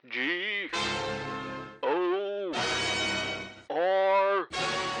Gorm.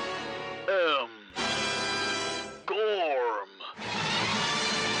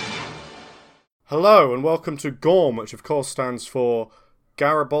 Hello and welcome to Gorm, which of course stands for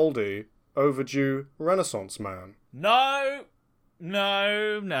Garibaldi, Overdue Renaissance Man. No.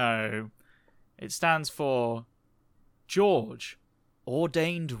 It stands for George,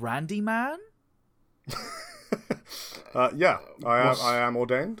 Ordained Randy Man? I am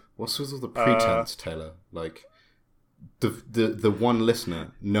ordained. What's sort of the pretense, Taylor? Like, the one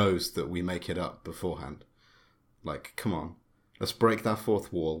listener knows that we make it up beforehand. Like, come on. Let's break that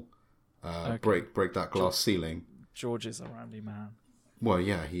fourth wall. Okay. Break that glass ceiling. George is a Randy Man. Well,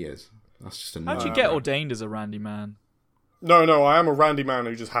 yeah, he is. That's just a How'd you get ordained as a Randy Man? No, I am a Randy Man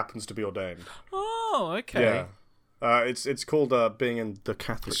who just happens to be ordained. Oh, okay. Yeah. It's called being in the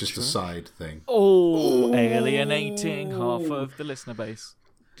Catholic Church. It's just a side thing. Oh, alienating half of the listener base.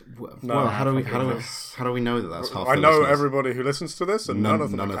 Well, how do we know that that's half? I the know listeners? everybody who listens to this, and none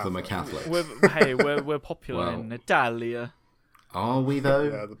of them are Catholics. We're popular in Italia. Are we though?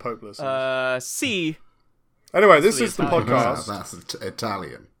 Yeah, the Pope listens. See. Anyway, this is the podcast. That's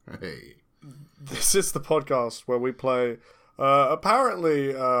Italian. Hey. This is the podcast where we play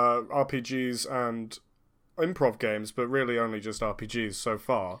apparently RPGs and improv games, but really only just RPGs so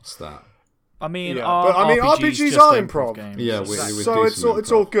far. What's that? I mean, RPGs are improv games. Yeah, so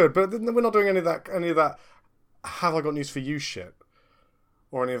it's all good, but we're not doing any of that. Have I got news for you? Shit,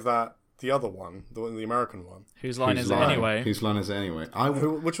 or any of that. The other one, the American one. Whose line is it anyway? Whose line is it anyway?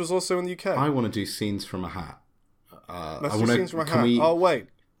 Which was also in the UK. I want to do scenes from a hat. Let's do scenes from a hat. Oh wait,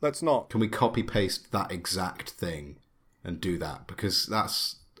 let's not. Can we copy paste that exact thing and do that? Because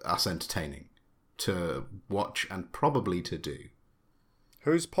that's entertaining to watch and probably to do.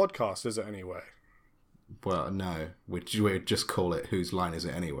 Whose podcast is it anyway? Well, no, we'd just call it "Whose Line Is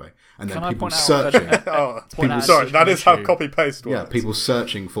It Anyway?" And then Can people I point searching. Sorry, that is how copy paste works. Yeah, people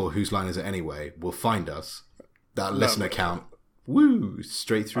searching for "Whose Line Is It Anyway?" will find us. That listener count, woo,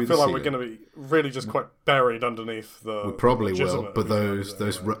 straight through. I feel the like we're going to be really just quite buried underneath the. We probably will, but those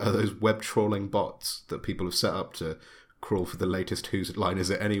web trawling bots that people have set up to crawl for the latest "Whose Line Is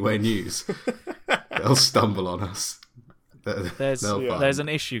It Anyway?" news, they'll stumble on us. There's an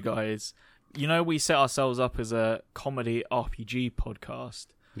issue, guys. You know, we set ourselves up as a comedy RPG podcast.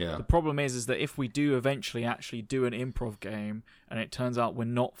 Yeah. The problem is that if we do eventually actually do an improv game and it turns out we're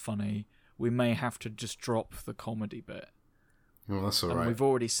not funny, we may have to just drop the comedy bit. Well, that's all right. And we've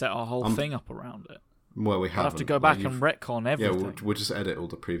already set our whole thing up around it. Well, we have. We'll have to go back and retcon everything. Yeah, we'll just edit all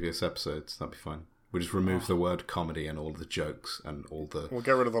the previous episodes. That'd be fine. We'll just remove the word comedy and all the jokes and all the... We'll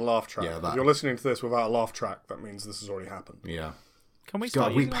get rid of the laugh track. Yeah, if you're listening to this without a laugh track, that means this has already happened. Yeah. Can we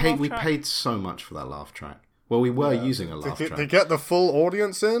start using we paid so much for that laugh track. Well, we were using a laugh track. To get the full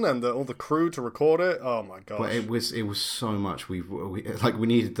audience in and all the crew to record it. Oh my gosh! But it was so much. We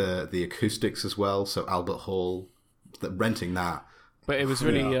needed the acoustics as well. So Albert Hall, renting that. But it was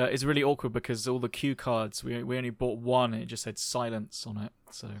really it's really awkward because all the cue cards we only bought one and it just said silence on it.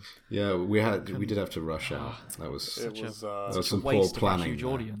 So yeah, we did have to rush out. That was some poor planning. Huge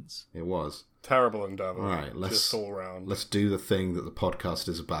audience. It was. Terrible endeavour. All right, just all around. Let's do the thing that the podcast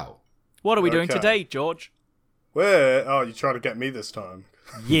is about. What are we doing today, George? You're trying to get me this time.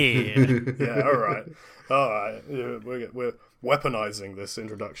 Yeah. Yeah, all right. Yeah, we're weaponizing this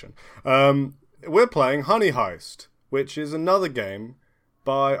introduction. We're playing Honey Heist, which is another game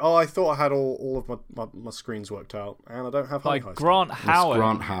by... Oh, I thought I had all of my screens worked out, and I don't have Honey Heist. Grant Howard.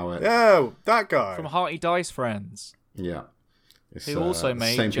 Grant Howard. Yeah, that guy. From Hearty Dice Friends. Yeah. Who also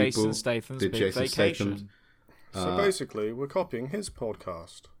made Jason Statham's Big Vacation. So basically, we're copying his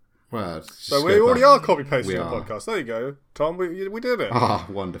podcast. Well, so we already are copy-pasting the podcast. There you go, Tom. We did it. Ah,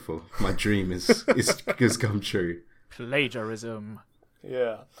 wonderful. My dream has come true. Plagiarism.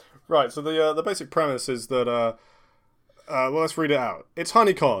 Yeah. Right, so the basic premise is that... well, let's read it out. It's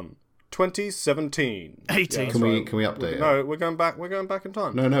HoneyCon 2017. 18. Can we update it? No, we're going back in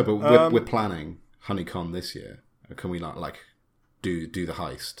time. No, but we're planning HoneyCon this year. Can we like do the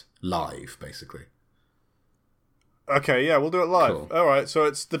heist live, basically? Okay, yeah, we'll do it live. Cool. All right, so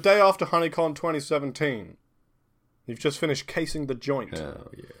it's the day after HoneyCon 2017. You've just finished casing the joint.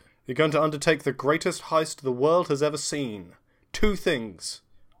 Hell yeah. You're going to undertake the greatest heist the world has ever seen. 2 things.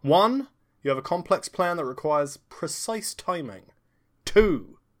 1, you have a complex plan that requires precise timing.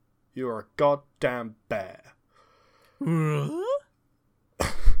 2, you are a goddamn bear. And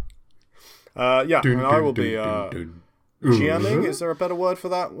I will be GMing. Is there a better word for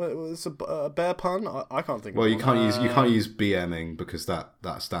that? It's a bear pun. I can't think. Well, of you one. can't use BMing because that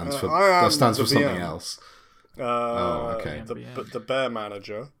stands for something else. Okay. The bear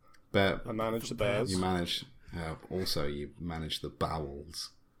manager. Bear. I manage the bears. You manage. Also, you manage the bowels.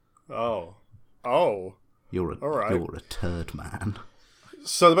 Oh. You're a turd man.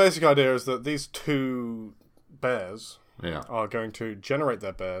 So the basic idea is that these two bears Yeah. are going to generate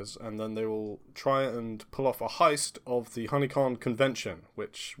their bears, and then they will try and pull off a heist of the Honeycon convention,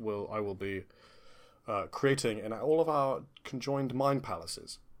 which I will be creating in all of our conjoined mind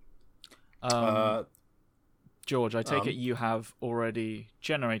palaces. George, I take it you have already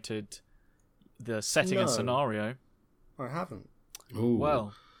generated the setting and scenario. I haven't. Ooh.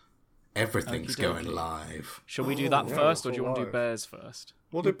 Well, Everything's okey-dokey. going live. Shall we do that yeah, first, or it's do you want to do live. bears first?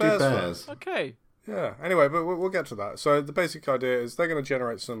 We'll do Do bears bears. first. Okay. Yeah. Anyway, but we'll get to that. So the basic idea is they're going to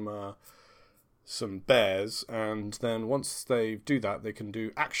generate some bears, and then once they do that, they can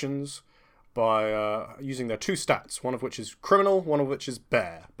do actions by using their two stats, one of which is criminal, one of which is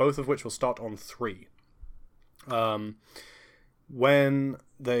bear, both of which will start on 3. When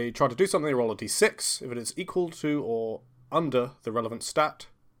they try to do something, they roll a d6. If it is equal to or under the relevant stat,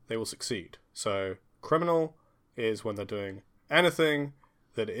 they will succeed. So criminal is when they're doing anything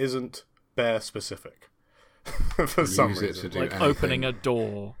that isn't bear specific for some Use it reason. to do Like anything. opening a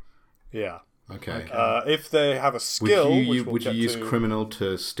door. Yeah. Okay. If they have a skill, Would you use criminal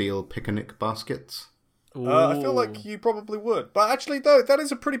to steal picnic baskets? I feel like you probably would, but actually, though, that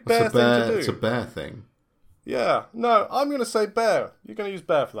is a pretty bear thing to do. It's a bear thing. Yeah, no, I'm going to say bear. You're going to use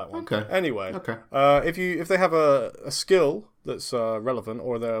bear for that one. Okay. Anyway, Okay. if they have a skill that's relevant,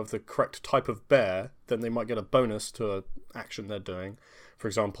 or they're of the correct type of bear, then they might get a bonus to an action they're doing. For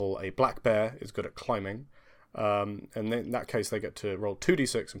example, a black bear is good at climbing, and in that case, they get to roll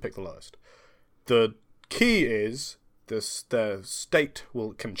 2d6 and pick the lowest. The key is their state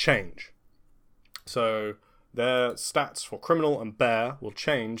can change. So their stats for criminal and bear will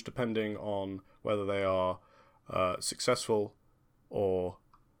change depending on whether they are successful or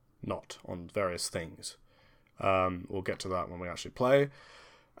not on various things. We'll get to that when we actually play.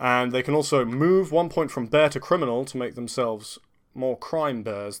 And they can also move 1 point from bear to criminal to make themselves more crime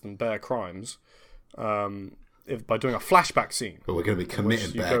bears than bear crimes, by doing a flashback scene. But we're going to be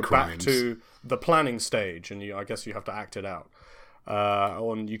committed You bear go crimes. back to the planning stage, and I guess you have to act it out.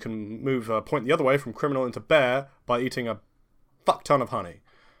 And you can move a point the other way from criminal into bear by eating a fuck ton of honey.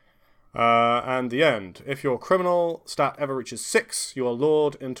 And the end. If your criminal stat ever reaches 6, you are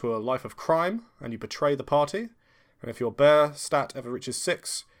lured into a life of crime, and you betray the party. And if your bear stat ever reaches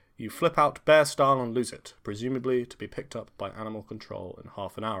 6, you flip out bear style and lose it, presumably to be picked up by animal control in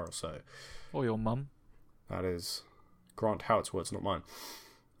half an hour or so. Or your mum. That is Grant Howitt's words, not mine.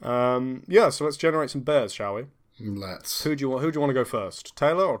 So let's generate some bears, shall we? Let's. Who do you want to go first,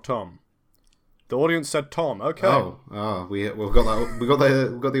 Taylor or Tom? The audience said Tom. Okay. We've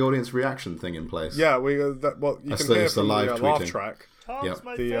got the audience reaction thing in place. Yeah, you That's can hear the from live the laugh tweeting. track. Tom's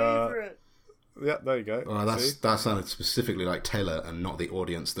my favourite. Yeah, there you go. Well, See? that sounded specifically like Taylor and not the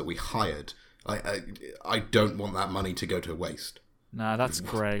audience that we hired. I don't want that money to go to waste. Nah, that's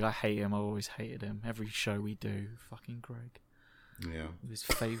Greg. I hate him. I've always hated him. Every show we do, fucking Greg. Yeah. With his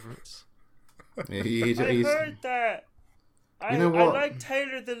favourites. I heard that. You know what? I like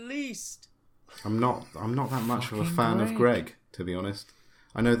Taylor the least. I'm not that much of a Fucking fan of Greg, to be honest.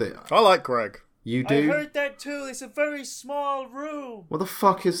 I know that I like Greg. you I do. heard that too. It's a very small room. What the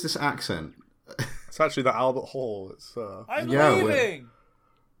fuck is this accent? It's actually the Albert Hall. It's I'm Yeah, leaving.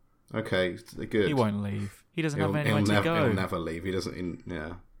 Okay, good. He won't leave. He doesn't have He'll anywhere to go. He'll never leave. He doesn't.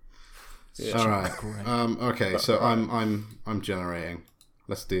 Yeah. Yeah. All right. Greg. Okay. So I'm generating.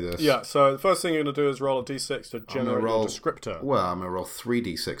 Let's do this. Yeah, so the first thing you're going to do is roll a d6 to generate your descriptor. Well, I'm gonna roll 3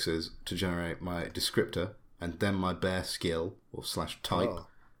 d6s to generate my descriptor, and then my bear skill or / type,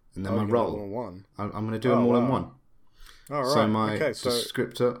 and then my you can roll. roll in one. I'm gonna do them all in one. All right. So my okay,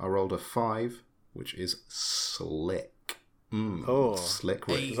 descriptor, I rolled a 5, which is slick. Slick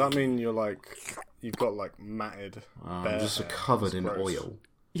Rick. does that mean you've got matted bear Just hair? covered That's in gross. oil.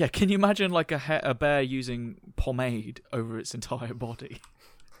 Yeah, can you imagine a bear using pomade over its entire body?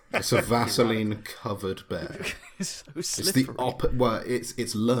 It's a Vaseline covered bear. It's so It's slippery. the Well,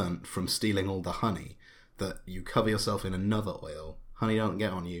 it's learnt from stealing all the honey that you cover yourself in another oil. Honey don't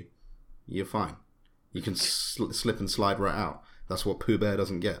get on you. You're fine. You can slip and slide right out. That's what Pooh Bear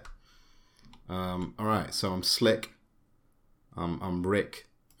doesn't get. All right, so I'm slick. I'm Rick,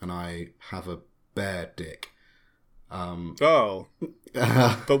 and I have a bear dick. Oh,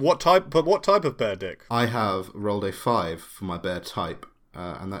 but what type of bear dick? I have rolled a 5 for my bear type,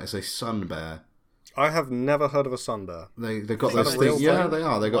 and that is a sun bear. I have never heard of a sun bear. They got Is that those a real things. Yeah, thing? they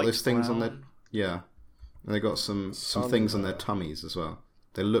are. They got Light those things on their brown. And they got some Sun things on their bear. tummies as well.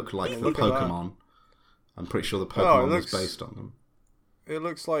 They look like the Look at that. Pokemon. I'm pretty sure the Oh, Pokemon it was looks- based on them. It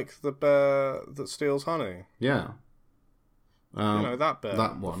looks like the bear that steals honey. Yeah. That bear.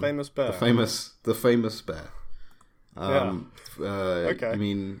 That one. The famous bear. The famous bear. Okay. I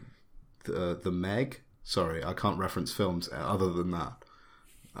mean, the Meg? Sorry, I can't reference films other than that.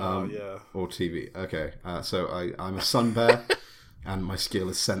 Or TV. Okay. So I'm a sun bear, and my skill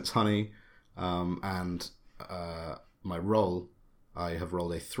is sense honey. And my role, I have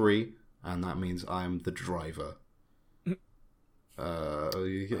rolled a 3, and that means I'm the driver. All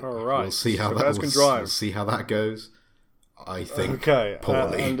right. We'll see how we'll see how that goes. I think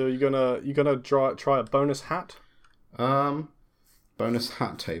poorly. And are you gonna try a bonus hat? Bonus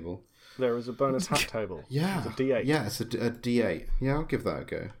hat table. There is a bonus hat table. Yeah, it's a D8. Yeah, it's a D8. Yeah, I'll give that a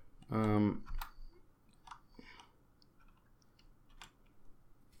go.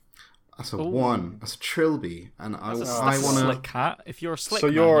 That's a 1. That's a trilby, and I want a slick hat. If you're a slick, so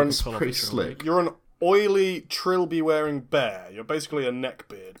man, you're pretty slick. You're an oily trilby wearing bear. You're basically a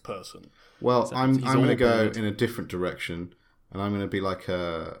neckbeard person. Well, I'm going to go beard. in a different direction, and I'm going to be like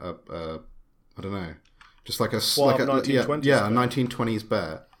a I don't know, just like a 1920s a 1920s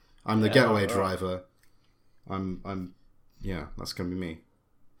bear. I'm the getaway driver. I'm that's going to be me.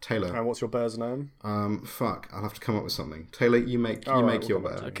 Taylor. And what's your bear's name? Fuck, I'll have to come up with something. Taylor, you make your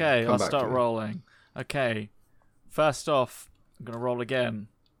bear. Okay, I'll start rolling. Okay, first off, I'm gonna roll again.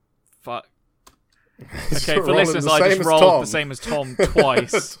 Fuck. Okay, for listeners, I just rolled the same as Tom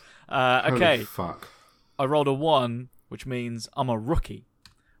twice. Okay. Holy fuck. I rolled a 1, which means I'm a rookie.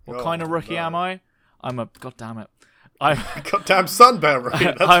 What kind of rookie am I? I'm a goddamn goddamn sun bear rookie.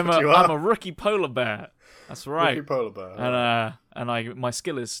 That's what you are. I'm a rookie polar bear. That's right. Rookie polar bear. And my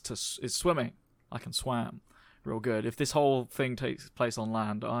skill is swimming. I can swim real good. If this whole thing takes place on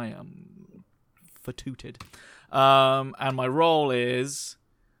land, I am fatooted. And my role is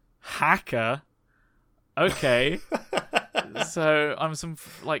hacker. Okay. So I'm some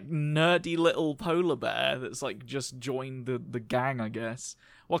nerdy little polar bear that's just joined the gang, I guess.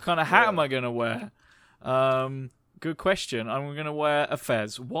 What kind of hat am I going to wear? Good question. I'm going to wear a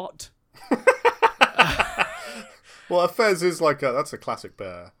fez. What? Well, a fez is that's a classic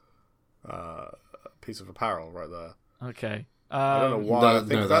bear piece of apparel right there. Okay. I don't know why I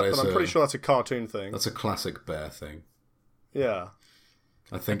think that, but I'm pretty sure that's a cartoon thing. That's a classic bear thing. Yeah.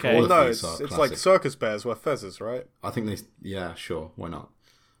 I think okay. all of these are it's classic. like circus bears wear fezzes, right? I think they... Yeah, sure. Why not?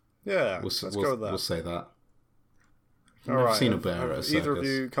 Yeah, let's go with that. We'll say that. I've seen a bear at a circus. Either of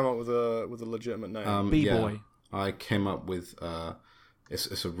you come up with a legitimate name? B-boy. Yeah, I came up with...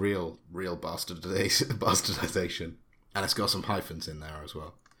 It's a real bastardization. And it's got some hyphens in there as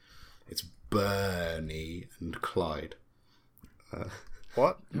well. It's Bernie and Clyde.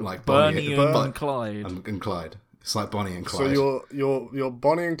 What? Like Bernie and Clyde. And Clyde. It's like Bonnie and Clyde. So you're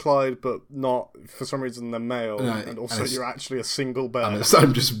Bonnie and Clyde, but not, for some reason, they're male, and also you're actually a single bear.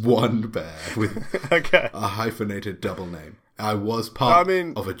 I'm just one bear with okay. a hyphenated double name. I was part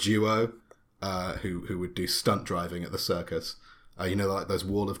of a duo who would do stunt driving at the circus. Like those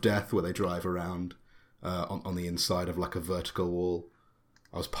Wall of Death where they drive around on the inside of like a vertical wall.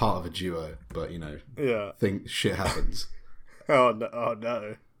 I was part of a duo, but shit happens. Oh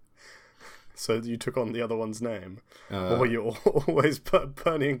no. So you took on the other one's name, or were you always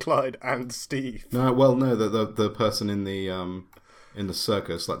Bernie and Clyde and Steve? No, the person in the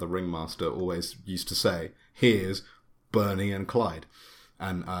circus, like the ringmaster, always used to say, "Here's Bernie and Clyde,"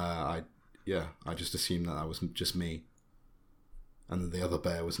 and I just assumed that was just me, and then the other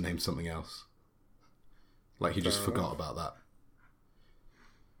bear was named something else. Like he just forgot about that.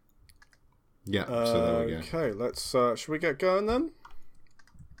 Yeah, so there we go. Okay, let's. Should we get going then?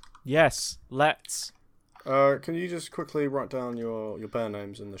 Yes, let's. Can you just quickly write down your bear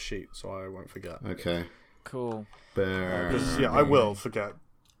names in the sheet so I won't forget? Okay. Cool. Bear. I will forget.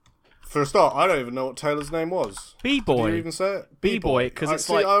 For a start, I don't even know what Taylor's name was. B-boy. Did you even say it? B-boy, because it's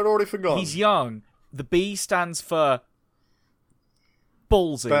I'd already forgotten. He's young. The B stands for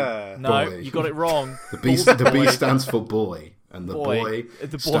ballsy. Bear. No, Boy. you got it wrong. The B stands for boy, and the boy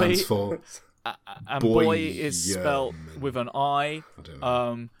stands for. And boy is spelt with an I. I don't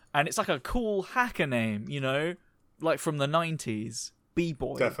know. And it's like a cool hacker name, like from the 90s.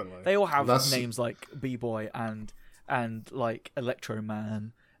 B-boy. Definitely. They all have names like B-boy and like Electro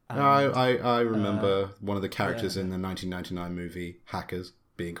Man. I remember one of the characters in the 1999 movie Hackers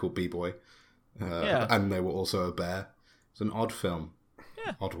being called B-boy. And they were also a bear. It's an odd film.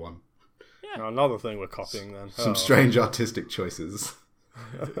 Yeah. Odd one. Yeah. Another thing we're copying then. Some strange artistic choices.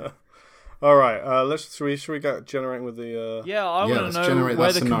 All right, should we get generating with the? I want to know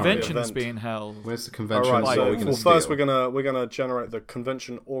where the convention's being held. Where's the convention? All right, first we're gonna generate the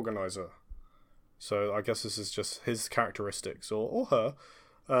convention organizer. So I guess this is just his characteristics or her.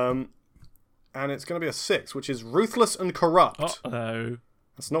 And it's going to be a 6, which is ruthless and corrupt. Uh-oh.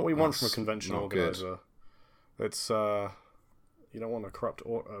 That's not what we want from a convention not organizer. It's you don't want a corrupt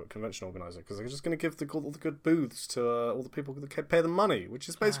convention organizer because they're just going to give all the good booths to all the people that pay them money, which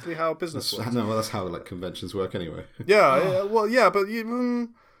is basically how business works. No, well, that's how conventions work anyway. Yeah, but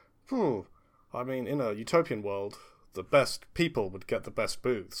I mean, in a utopian world, the best people would get the best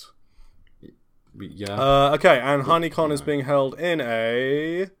booths. Yeah. Okay, and HoneyCon is being held in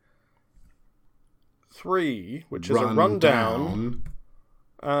a 3, which is a rundown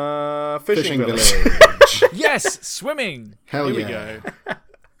fishing village. Yes, swimming. Hell Here yeah. we go.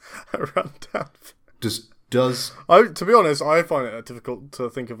 A rundown. Does To be honest, I find it difficult to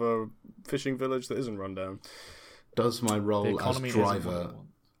think of a fishing village that isn't rundown. does my The role as economy isn't what driver I want.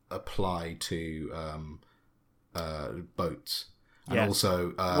 apply to boats? And Yes.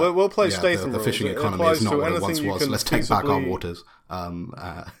 also, We'll play Statham the rules. fishing It economy applies is not to what it anything once you was. can Let's take back our feasibly- waters.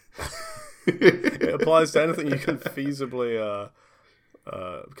 It applies to anything you can feasibly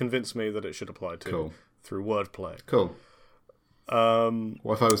convince me that it should apply to Cool. through wordplay. Cool.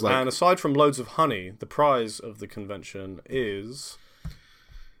 What if I was like, And aside from loads of honey, the prize of the convention is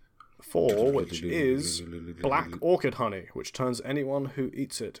 4, which is black orchid honey, which turns anyone who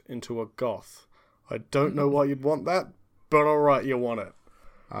eats it into a goth. I don't know why you'd want that, but alright, you want it.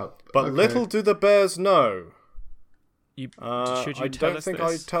 But okay. little do the bears know. Should you I tell don't us think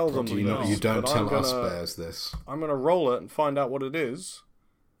this? I tell them you know, this, you don't but tell us bears this. I'm going to roll it and find out what it is.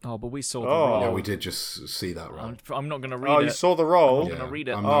 Oh, but we saw the Oh. roll. Yeah, we did just see that roll. I'm not going to read Oh, it. you saw the roll? gonna read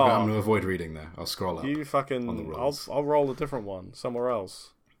it. I'm Oh. going to avoid reading there. I'll scroll up. You on the fucking... rolls. I'll roll a different one somewhere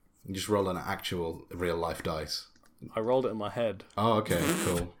else. You just roll an actual real life dice. I rolled it in my head. Oh, okay,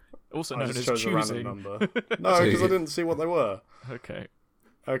 cool. Also I known just as chose a random choosing. number. No, because I didn't see what they were. Okay.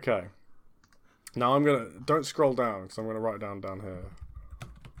 Okay. Now I'm gonna... Don't scroll down, because I'm gonna write down here.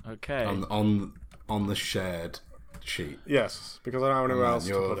 Okay. On the shared sheet. Yes, because I don't have anywhere man, else to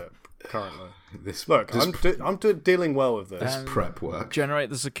you're- put it currently. This Look, this, I'm dealing well with this. And prep work. generate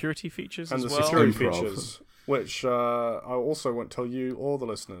the security features And as the well. security Improv. features, which I also won't tell you or the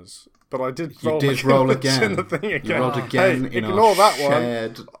listeners. But I did You roll did roll again. in the thing You again. rolled again Hey, in ignore our that one.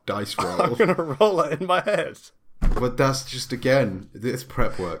 shared dice I'm roll. going to roll it in my head. But that's just, again, this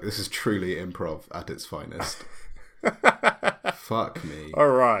prep work. This is truly improv at its finest. Fuck me. All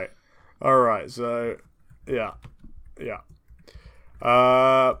right. So, yeah.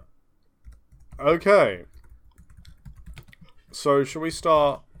 Okay. So, shall we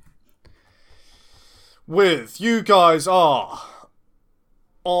start with you guys are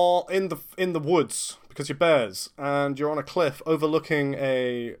in the woods because you're bears and you're on a cliff overlooking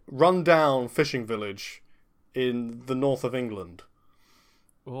a rundown fishing village in the north of England.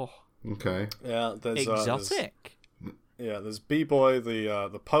 Oh, Okay. Yeah, there's exotic. there's B-Boy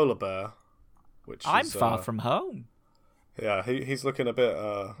the polar bear, which I'm is, far from home. Yeah, he's looking a bit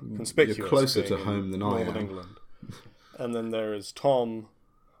conspicuous. You're closer to being in home than I Northern am. England. And then there is Tom.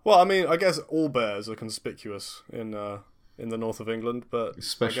 Well, I mean, I guess all bears are conspicuous in the north of England, but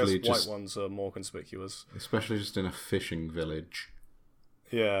Especially I guess just- white ones are more conspicuous. Especially just in a fishing village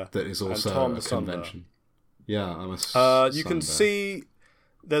Yeah, that is And also Tom a the Sunbear. convention. Yeah, I'm a You can sunbear. see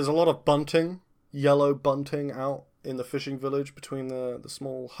there's a lot of bunting, yellow bunting out in the fishing village between the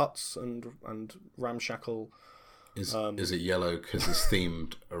small huts and ramshackle. Is it yellow because it's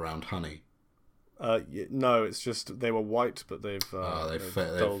themed around honey? No, it's just they were white, but they've they've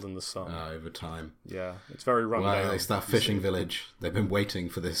dulled in the sun. Over time. Yeah, it's very run down. Well, it's that fishing village. They've been waiting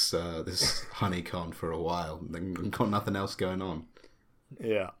for this this honeycon for a while. They've got nothing else going on.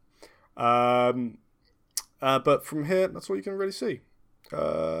 Yeah. But from here, that's all you can really see.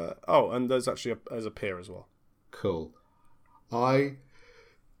 And there's actually there's a pier as well. Cool. I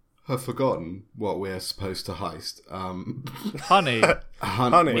have forgotten what we're supposed to heist. Honey.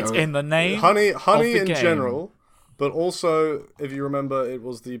 Honey. It's in the name. Honey of the in game. general, but also, if you remember, it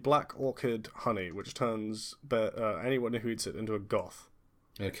was the black orchid honey, which turns anyone who eats it into a goth.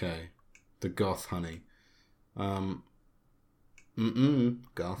 Okay. The goth honey.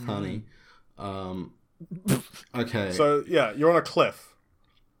 Goth honey. Okay. So, yeah, you're on a cliff.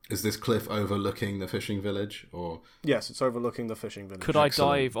 Is this cliff overlooking the fishing village, or Yes, it's overlooking the fishing village. Could I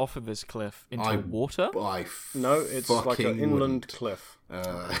dive off of this cliff into water? No, it's like an inland cliff.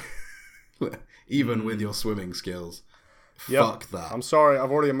 Even with your swimming skills. Yep. Fuck that. I'm sorry, I've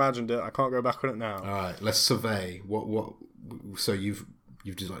already imagined it. I can't go back on it now. All right, let's survey. What? So you've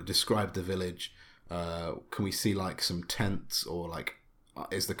just like described the village. Can we see like some tents, or like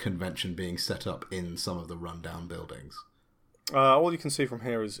is the convention being set up in some of the rundown buildings? All you can see from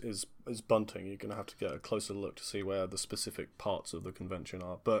here is bunting. You're going to have to get a closer look to see where the specific parts of the convention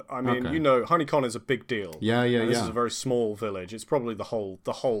are. But I mean, Okay. you know, Honeycon is a big deal. Yeah. This is a very small village. It's probably the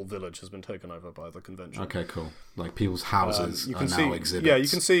whole village has been taken over by the convention. Okay, cool. Like people's houses You are can now see, exhibits. yeah, you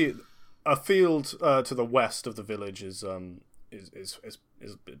can see a field to the west of the village is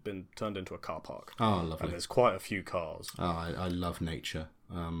been turned into a car park. Oh, And lovely. there's quite a few cars. Oh, I love nature.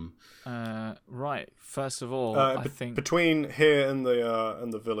 Right. First of all, I think Between here and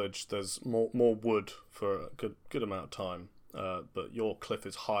the village, there's more wood for a good amount of time. But your cliff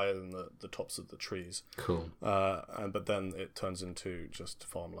is higher than the tops of the trees. Cool. But then it turns into just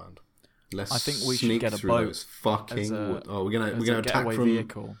farmland. Let's I think we should sneak get a through boat those fucking as a- wood. Oh, we're gonna as a attack getaway from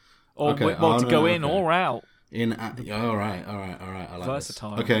vehicle. Or Okay, well, to no, go in okay. or out. in. All right. I like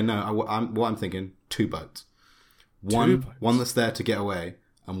Versatile. This. Okay, no. What I'm thinking, 2 boats. Two boats. One that's there to get away,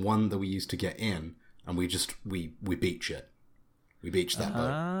 and one that we use to get in, and we beach it. We beach that boat.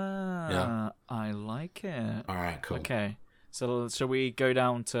 Yeah. I like it. All right, cool. Okay, so shall we go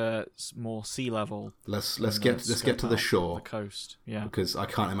down to more sea level? Let's and get then to the scope out shore. the coast. Yeah. Because I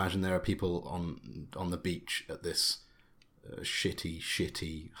can't imagine there are people on the beach at this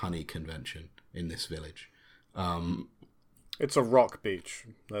shitty honey convention in this village. It's a rock beach.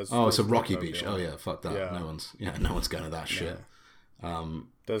 It's a there's rocky no beach. beyond. Oh yeah, fuck that. Yeah. No one's going to that shit.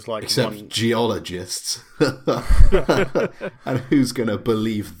 There's like Except one. geologists. And who's going to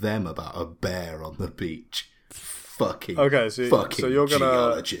believe them about a bear on the beach? Fucking you're gonna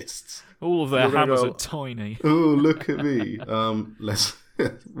geologists. All of their We're gonna hammers go- are tiny. Oh, look at me. Let's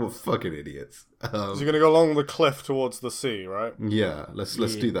well, fucking idiots. So you're gonna go along the cliff towards the sea, right? Yeah, let's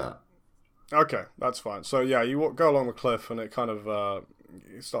do that. Okay, that's fine. So yeah, you go along the cliff, and it kind of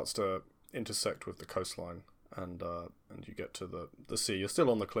it starts to intersect with the coastline, and you get to the sea. You're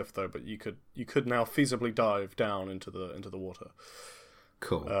still on the cliff though, but you could now feasibly dive down into the water.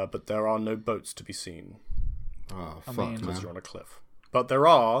 Cool. But there are no boats to be seen Oh, fuck, mean- because man. you're on a cliff. But there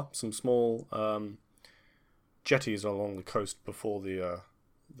are some small jetties along the coast before the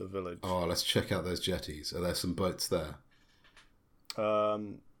village. Oh, let's check out those jetties. Are there some boats there?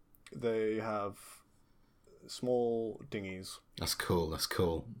 They have small dinghies. That's cool.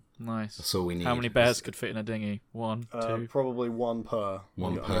 Nice. That's all we need. How many bears could fit in a dinghy? 1, 2. Probably one per.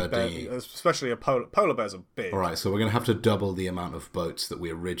 dinghy. Especially a polar bears are big. All right, so we're going to have to double the amount of boats that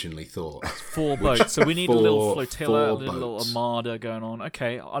we originally thought. 4 boats. So we need a little flotilla, a 4 little boats. armada going on.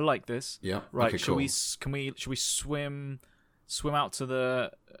 Okay, I like this. Yeah. Right. Okay, Should cool. should we swim out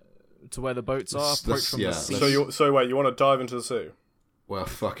to where the boats are? Let's- Approach from yeah, the sea. So wait, you want to dive into the sea? Well,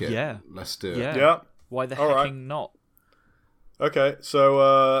 fuck it. Yeah. Let's do it. Yeah. Yeah. Why the All hecking right. not? Okay,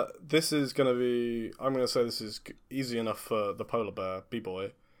 so this is going to be. I'm going to say this is easy enough for the polar bear,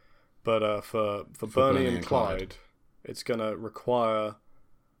 B-boy, but for Bernie and Clyde, it's going to require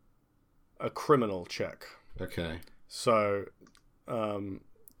a criminal check. Okay. So,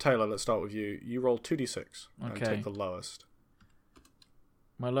 Taylor, let's start with you. You roll 2d6 and Okay. take the lowest.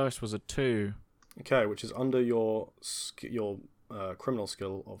 My lowest was a 2. Okay, which is under your criminal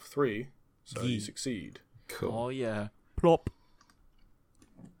skill of 3, so you succeed. Cool. Oh yeah. Plop.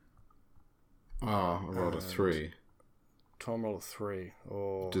 Oh, I rolled a 3. Tom rolled a 3.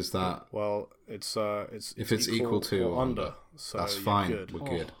 Oh, Does that... well, it's If it's equal to or or under, under, so that's you're fine. good. We're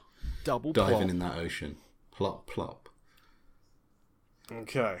good. Double Diving plop. in that ocean. Plop, plop.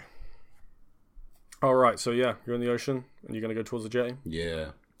 Okay. All right, so yeah, you're in the ocean, and you're going to go towards the jetty. Yeah.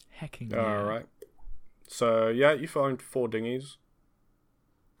 Hecking yeah. All right. So yeah, you find 4 dinghies.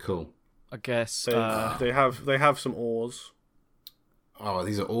 Cool. I guess. They have some oars. Oh,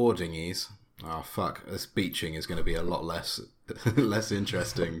 these are oar dinghies. Oh, fuck. This beaching is going to be a lot less less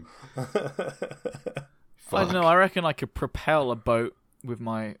interesting. I don't know. I reckon I could propel a boat with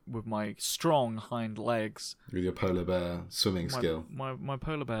my strong hind legs. With your polar bear swimming skill. My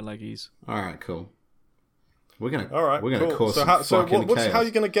polar bear leggies. All right, cool. We're gonna Cool. cause So some fucking chaos. how are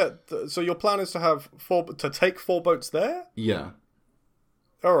you going to get? So your plan is to have take 4 boats there. Yeah.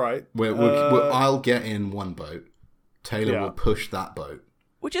 All right. I'll get in one boat. Taylor Yeah. will push that boat.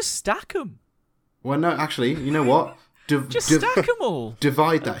 We'll just stack them. Well, no, actually, you know what? Just stack them all.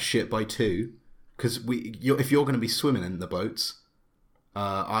 Divide that shit by 2, because if you're going to be swimming in the boats,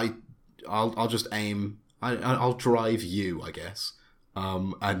 I'll just aim. I'll drive you, I guess.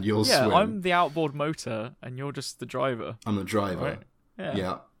 And you'll Yeah, swim. I'm the outboard motor, and you're just the driver. I'm the driver. Right.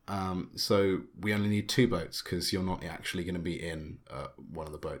 Yeah. So we only need 2 boats because you're not actually going to be in one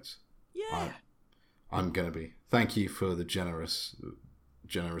of the boats. Yeah. I'm going to be. Thank you for the generous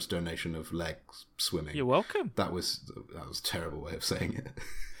donation of legs swimming. You're welcome. That was a terrible way of saying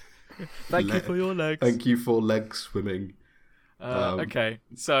it. Thank you for your legs. Thank you for leg swimming. Okay,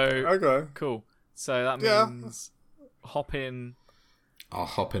 so Okay. cool. So that Yeah. means hop in. I'll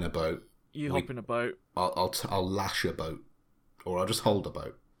hop in a boat. You hop in a boat. I'll lash a boat, or I'll just hold a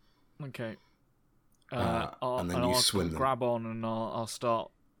boat. Okay. And then you I'll swim them. grab on and I'll start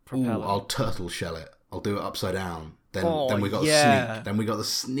Ooh, propelling. I'll turtle shell it. I'll do it upside down. Then we got the sneak. Then we got the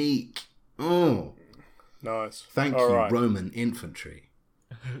sneak. Oh, Nice. thank All you, right. Roman infantry.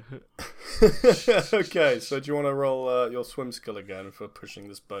 Okay, so do you want to roll your swim skill again for pushing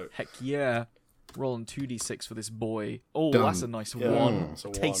this boat? Heck yeah. Rolling 2d6 for this boy. Oh, Done. that's a nice Yeah, one. it's a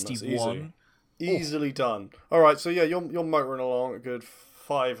one, Tasty that's easy. one. Easily done. All right, so yeah, you're motoring along a good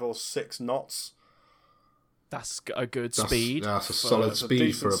 5 or 6 knots. That's a good speed. That's a for- solid it's a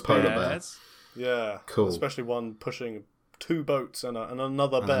speed for a decent polar speed. bear. Yes. Yeah, Cool. Especially one pushing 2 boats and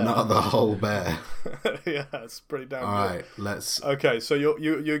another bear. Another whole bear. Yeah, it's pretty damn All good. right, let's. Okay, so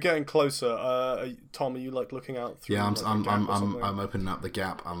you're getting closer. Tom, are you like looking out through? Yeah, like, a gap or something? I'm opening up the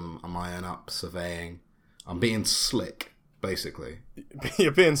gap. I'm eyeing up, surveying. I'm being slick, basically.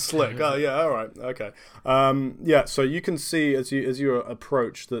 You're being slick. Oh yeah, all right, okay. Yeah, so you can see as you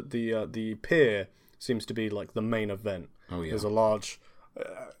approach that the pier seems to be like the main event. Oh yeah. There's a large,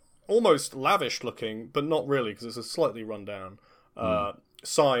 almost lavish looking, but not really because it's a slightly run down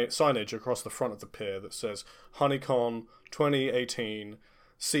signage across the front of the pier that says Honeycon 2018.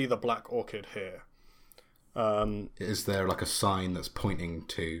 See the black orchid here. Is there like a sign that's pointing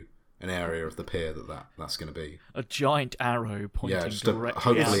to an area of the pier that's going to be? A giant arrow pointing Yeah, just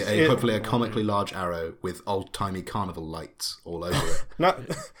directly. hopefully a comically large arrow with old timey carnival lights all over it.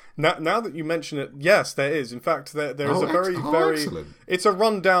 Now that you mention it, yes, there is. In fact, there is Oh, a very excellent. It's a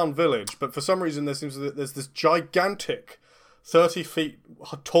run-down village, but for some reason there's this gigantic, 30 feet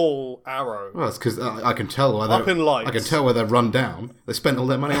tall arrow. Well, that's because I can tell why Up in lights. I can tell where they're run down. They spent all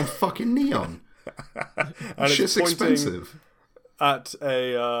their money on fucking neon. And Shit's it's pointing expensive. at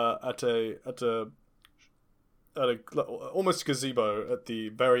a almost gazebo at the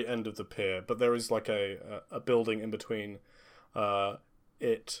very end of the pier, but there is like a building in between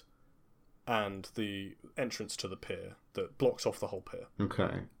it and the entrance to the pier that blocks off the whole pier.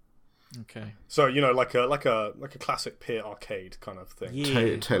 Okay. Okay. So like a classic pier arcade kind of thing.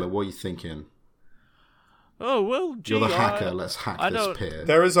 Yeah. Taylor, what are you thinking? Oh well, gee, You're the hacker. Let's hack I this don't- pier.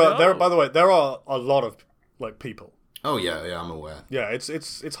 There is by the way, there are a lot of like people. Oh yeah, I'm aware. Yeah,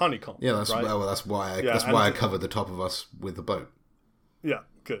 it's honeycomb. Yeah, that's right? that's why Yeah, that's and why I covered the top of us with the boat. Yeah,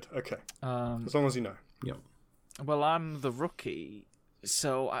 good. Okay, as long as you know. Yep. Well, I'm the rookie,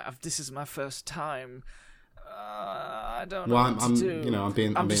 so this is my first time. I don't know Well, what I'm to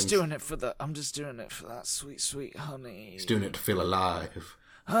do. I'm just doing it for that sweet, sweet honey. He's doing it to feel alive.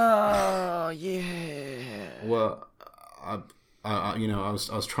 Oh yeah. Well, I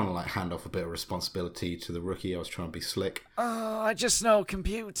was trying to like hand off a bit of responsibility to the rookie. I was trying to be slick. Oh, I just know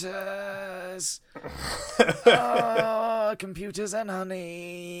computers. Computers and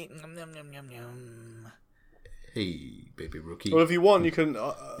honey. Yum, yum, yum, yum, yum. Hey, baby rookie. Well, if you want, you can.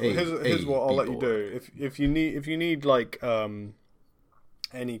 Hey, here's what I'll let you B-boy. do. If you need like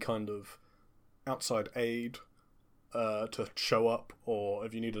any kind of outside aid to show up, or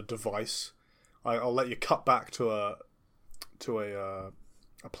if you need a device, I'll let you cut back to a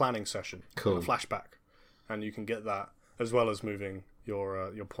planning session, Cool. a flashback, and you can get that as well as moving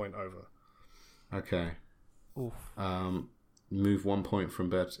your point over. Okay. Oof. Move 1 point from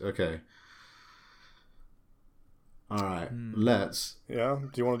bed. Okay. All right. Let's. Yeah. Do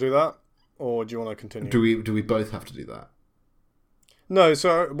you want to do that, or do you want to continue? Do we both have to do that? No.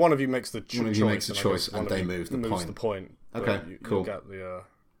 So one of you makes the choice. One of you makes the I guess choice, one and of they you move the moves point. the point. Okay, But you cool. get the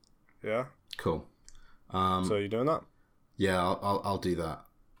yeah. Cool. So you're doing that? Yeah, I'll do that.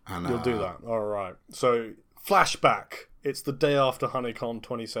 And You'll do that. All right. So flashback. It's the day after Honeycon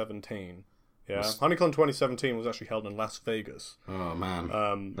 2017. Yeah. Honeycon 2017 was actually held in Las Vegas. Oh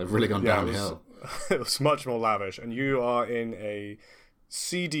man, they've really gone downhill. It was much more lavish, and you are in a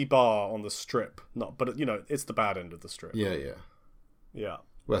seedy bar on the strip. But it's the bad end of the strip. Yeah. Yeah.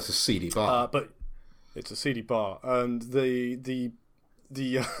 Well, that's a seedy bar. But it's a seedy bar, and the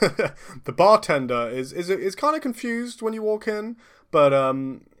the bartender is kind of confused when you walk in, but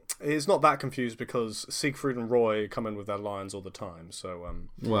he's not that confused because Siegfried and Roy come in with their lines all the time. So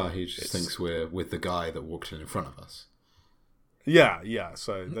well, he just thinks we're with the guy that walked in front of us. yeah.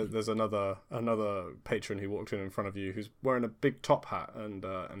 So there's another patron who walked in front of you who's wearing a big top hat and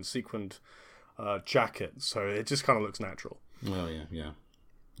sequined jacket. So it just kind of looks natural. Well, yeah.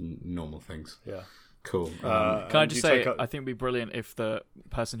 Normal things. Yeah. Cool. Can I just you say, take up- I think it'd be brilliant if the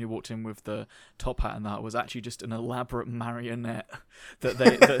person who walked in with the top hat and that was actually just an elaborate marionette that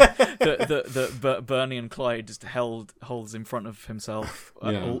that Bernie and Clyde just holds in front of himself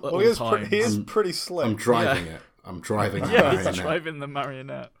at Yeah. all he times. is pretty slick. I'm driving it. I'm driving the Yeah, marionette. he's driving the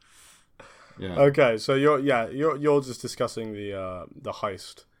marionette. Yeah. Okay, so you're just discussing the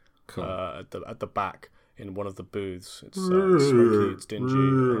heist Cool. at the back in one of the booths. It's smoky, it's dingy,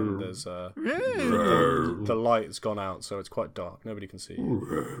 and there's the light has gone out, so it's quite dark. Nobody can see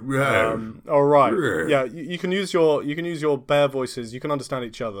you. All right, yeah, you can use your bear voices. You can understand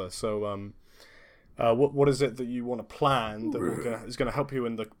each other. So, what is it that you want to plan that is going to help you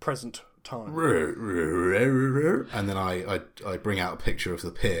in the present time? And then I bring out a picture of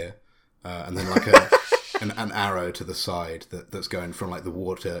the pier, and then like an arrow to the side that's going from like the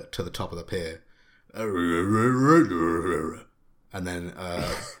water to the top of the pier. And then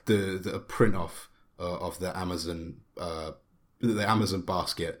the print off of the Amazon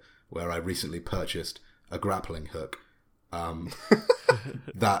basket where I recently purchased a grappling hook.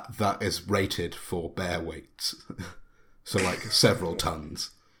 That is rated for bear weights, so like several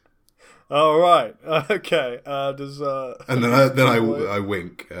tons. All right, okay. Does And then I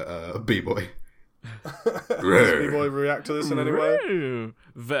wink at B-boy. does B-boy react to this in any way?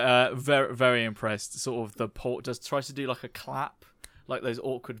 Very, very impressed. Sort of the port just tries to do like a clap, like those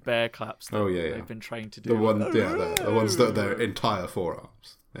awkward bear claps that they've been trained to do. The ones that are their entire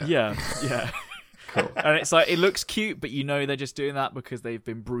forearms. Yeah. Cool. And it's like, it looks cute, but you know they're just doing that because they've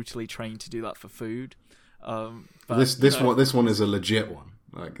been brutally trained to do that for food. But, this one is a legit one.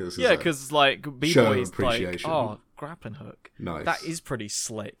 Like this is because like B-boy's like, oh, grappling hook. Nice. That is pretty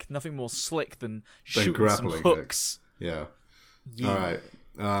slick. Nothing more slick than shooting some grappling hooks. Yeah. Yeah. All right.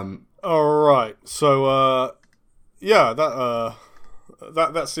 All right. So, that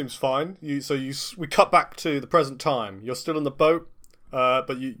seems fine. We cut back to the present time. You're still in the boat,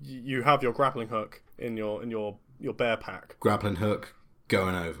 but you have your grappling hook in your bear pack. Grappling hook,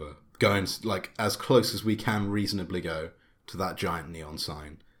 going like as close as we can reasonably go to that giant neon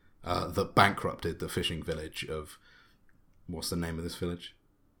sign that bankrupted the fishing village of... What's the name of this village?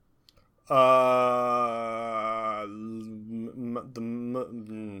 Mergen.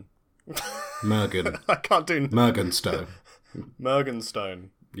 I can't do Mergenstone. Mergenstone.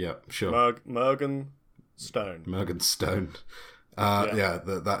 Yeah, sure. Mergenstone. Mergenstone.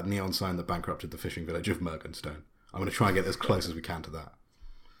 That neon sign that bankrupted the fishing village of Mergenstone. I'm going to try and get as close as we can to that.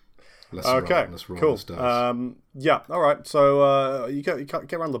 Let's roll cool. this dice. All right. So you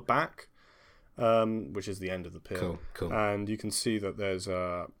get around the back, which is the end of the pier. Cool. And you can see that there's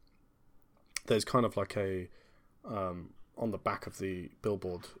kind of like a on the back of the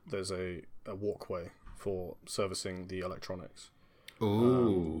billboard. There's a walkway for servicing the electronics.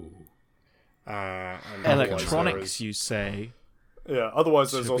 Ooh. And Electronics, you say? Yeah.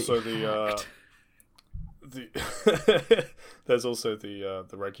 Otherwise, there's Should also be there's also the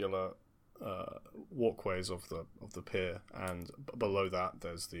regular walkways of the pier, and below that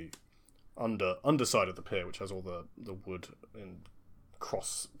there's the underside of the pier, which has all the wood in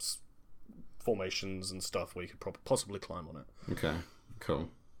cross formations and stuff where you could possibly climb on it. Okay, cool.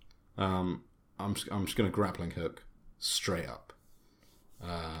 I'm just going to grappling hook straight up.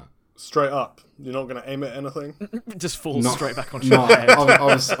 Straight up. You're not going to aim at anything? Just fall straight back onto your head.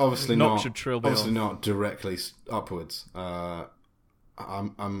 Obviously Knocks not. your trilby Obviously off. not directly upwards. I'm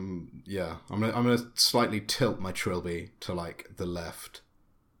gonna slightly tilt my trilby to like the left,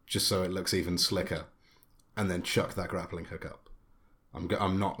 just so it looks even slicker, and then chuck that grappling hook up.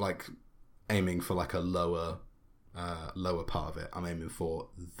 I'm not like aiming for like a lower part of it. I'm aiming for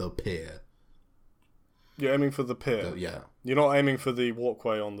the pier. You're aiming for the pier? Yeah. You're not aiming for the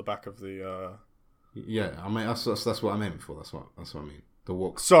walkway on the back of the... Yeah, I mean, that's what I'm aiming for. That's what I mean. The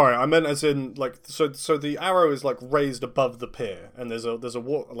walk. Sorry, I meant as in, like, so the arrow is, like, raised above the pier, and there's a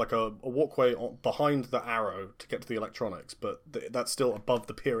walkway behind the arrow to get to the electronics, but that's still above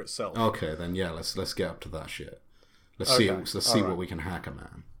the pier itself. Okay, then, yeah, let's get up to that shit. Let's see what we can hack a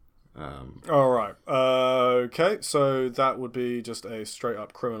man. Alright, okay, so that would be just a straight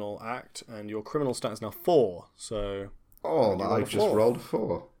up criminal act, and your criminal stat is now 4, so... I just rolled a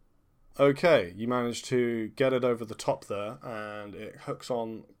 4. Okay, you managed to get it over the top there, and it hooks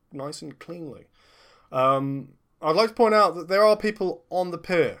on nice and cleanly. I'd like to point out that there are people on the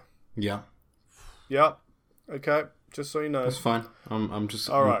pier. Yeah. Yep. Okay, just so you know. That's fine. I'm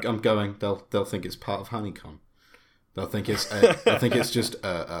going. They'll think it's part of Honeycomb. They'll think it's just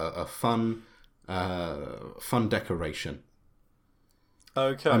a fun decoration.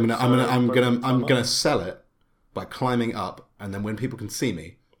 Okay. I'm gonna sell it by climbing up, and then when people can see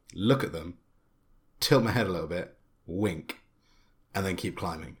me, look at them, tilt my head a little bit, wink, and then keep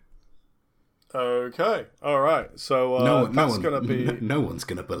climbing. Okay, all right. So that's gonna be no one's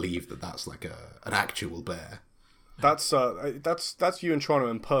gonna believe that that's like an actual bear. That's you and trying to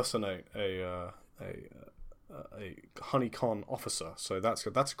impersonate a honeycon officer. So that's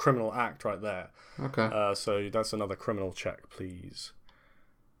a criminal act right there. Okay. So that's another criminal check, please.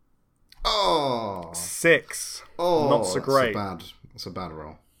 Oh, 6. oh, Not so great. That's a bad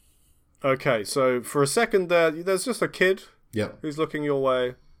roll. Okay, so for a second there's just a kid Yep. who's looking your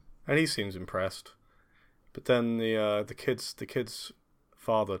way, and he seems impressed. But then the kid's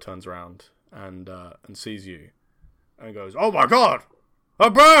father turns around and sees you, and goes, "Oh my God,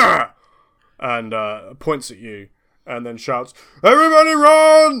 a bear!" and points at you, and then shouts, "Everybody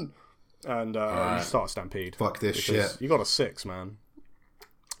run!" And you start a stampede. Fuck this shit. You got a 6, man.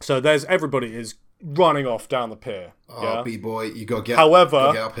 So everybody is running off down the pier. Oh, yeah? B-boy, you gotta get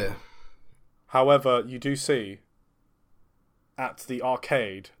up here. However, you do see at the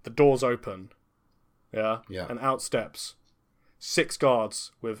arcade, the doors open, yeah, and out steps 6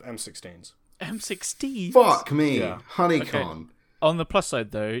 guards with M16s. M16. Fuck me, Yeah. Honeycon. Okay. On the plus side,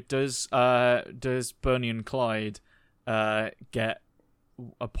 though, does Bernie and Clyde get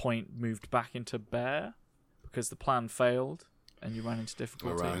a point moved back into bear because the plan failed and you ran into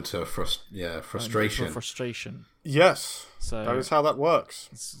difficulty? Ran into frustration. Frustration. Yes, So that is how that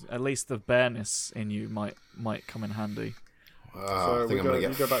works. at least the bearness in you might come in handy. I think I'm going to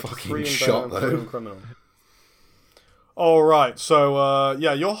get back to fucking 3 and shot, bear and 3 though. and criminal. All right, so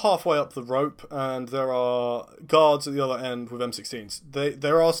you're halfway up the rope, and there are guards at the other end with M16s.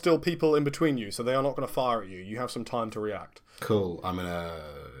 There are still people in between you, so they are not going to fire at you. You have some time to react. Cool. I'm going to,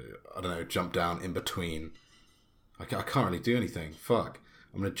 I don't know, jump down in between. I can't really do anything. Fuck.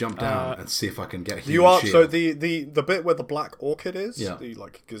 I'm going to jump down and see if I can get a human shield. So the bit where the black orchid is, the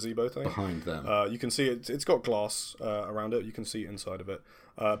like gazebo thing behind them. You can see it's got glass around it. You can see inside of it,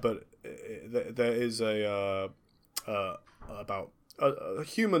 but there is about a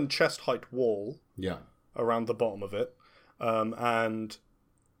human chest height wall. Yeah. Around the bottom of it, and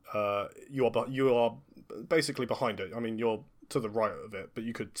you are basically behind it. I mean, you're to the right of it, but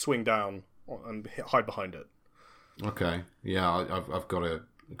you could swing down and hide behind it. Okay. Yeah, I've got to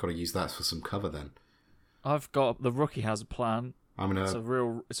use that for some cover then. The rookie has a plan. It's a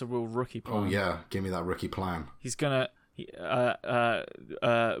real rookie plan. Oh yeah, give me that rookie plan. He's gonna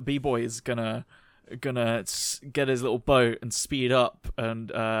B-boy is gonna get his little boat and speed up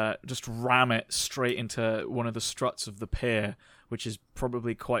and just ram it straight into one of the struts of the pier, which is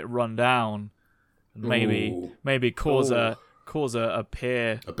probably quite run down, and maybe cause a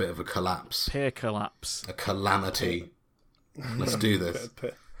pier, a bit of a collapse, a calamity. Let's do this.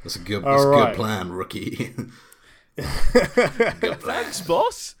 That's a good plan, rookie. Good thanks,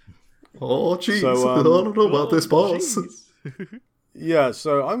 boss. Oh jeez, I don't know about this, boss. Yeah,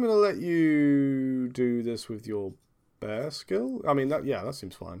 so I'm going to let you do this with your bear skill. I mean, that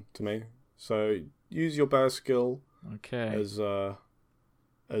seems fine to me. So use your bear skill. Okay.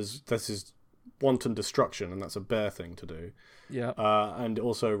 As this is wanton destruction, and that's a bear thing to do. Yeah. And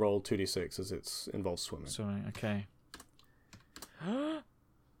also roll 2d6 as it involves swimming. Sorry. Okay.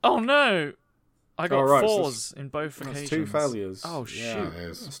 Oh no! I got 4s in both occasions. That's 2 failures. Oh shoot! Yeah,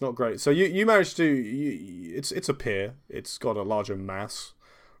 it's not great. So you managed to. It's a pier. It's got a larger mass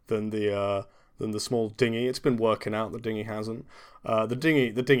than the small dinghy. It's been working out. The dinghy hasn't.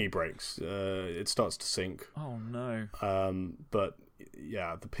 The dinghy breaks. It starts to sink. Oh no! But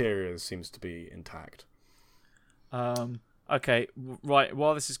yeah, the pier seems to be intact. Okay. Right.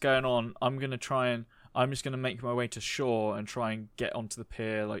 While this is going on, I'm just gonna make my way to shore and try and get onto the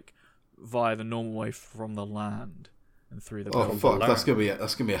pier via the normal way from the land and through the. Oh fuck! That's gonna be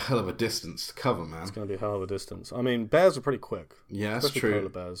a hell of a distance to cover, man. It's gonna be a hell of a distance. I mean, bears are pretty quick. Yeah, that's true. Polar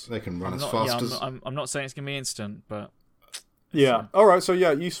bears. They can run as fast as. I'm not saying it's gonna be instant, but. Yeah. All right. So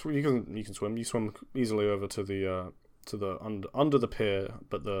yeah, you can swim. You swim easily over to the under the pier,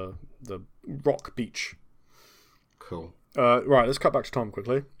 but the rock beach. Cool. Right. Let's cut back to Tom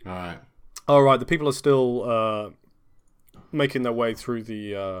quickly. All right. The people are still making their way through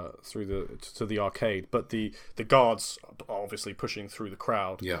to the arcade, but the guards are obviously pushing through the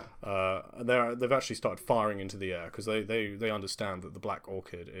crowd. Yeah. They've actually started firing into the air because they understand that the Black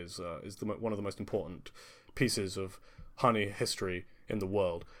Orchid is one of the most important pieces of honey history in the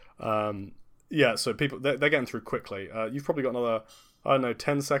world. Yeah. So people they're getting through quickly. You've probably got another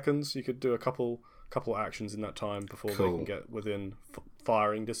 10 seconds. You could do a couple actions in that time before they can get within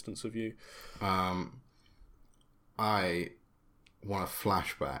firing distance of you. I want a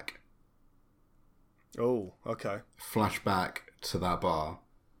flashback. Oh, okay. Flashback to that bar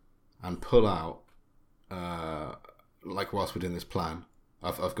and pull out like whilst we're doing this plan,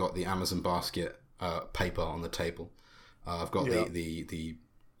 I've got the Amazon basket paper on the table. I've got the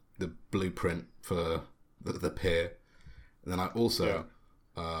blueprint for the pier, and then I also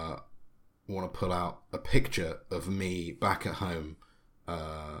want to pull out a picture of me back at home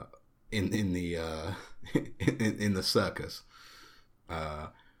in the in the circus. I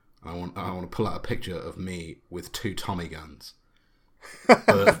want to pull out a picture of me with 2 Tommy guns,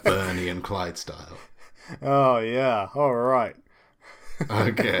 Bernie and Clyde style. Oh yeah, all right.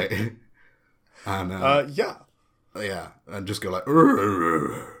 Okay. And and just go like,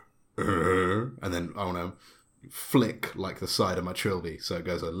 and then I want to flick like the side of my trilby so it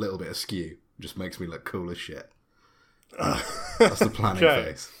goes a little bit askew. Just makes me look cool as shit. That's the planning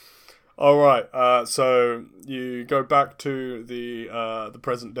phase. All right. So you go back to the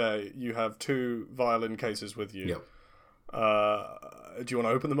present day. You have 2 violin cases with you. Yep. Do you want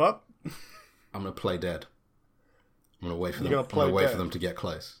to open them up? I'm gonna play dead. I'm gonna wait for them. You're gonna play wait dead? for them to get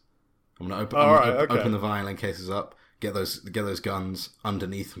close. I'm gonna Okay. open the violin cases up, get those guns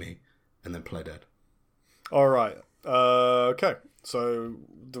underneath me, and then play dead. All right. Okay. So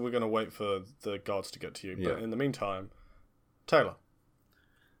we're gonna wait for the guards to get to you. But in the meantime, Taylor.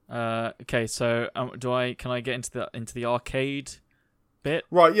 Okay. So can I get into the arcade bit?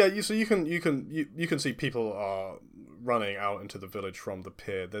 Right. Yeah. So you can see people are running out into the village from the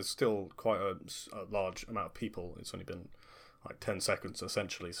pier. There's still quite a large amount of people. It's only been like 10 seconds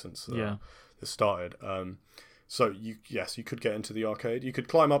essentially since this started. So you could get into the arcade. You could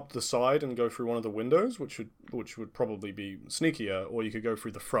climb up the side and go through one of the windows, which would probably be sneakier, or you could go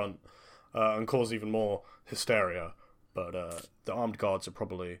through the front and cause even more hysteria. But the armed guards are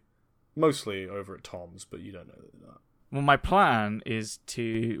mostly over at Tom's, but you don't know that. Well, my plan is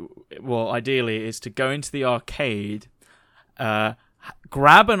ideally is to go into the arcade,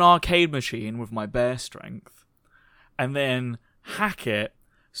 grab an arcade machine with my bare strength, and then hack it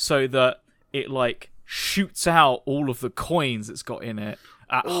so that it like shoots out all of the coins it's got in it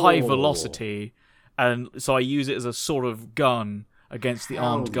at high velocity, and so I use it as a sort of gun against the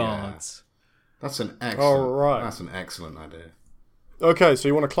armed guards. That's an excellent. All right. That's an excellent idea. Okay, so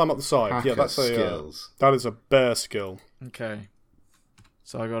you want to climb up the side? Hacker That's skills. That is a bear skill. Okay.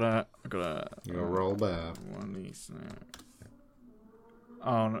 So I gotta. You gotta roll bear.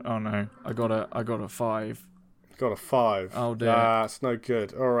 Oh no! I got a 5. Got a 5. Oh dear. That's no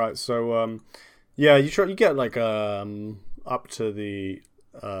good. All right, so you get like up to the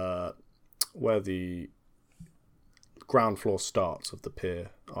where the ground floor starts of the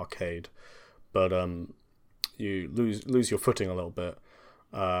pier arcade, but you lose your footing a little bit,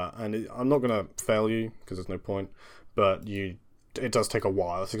 and I'm not going to fail you because there's no point, but it does take a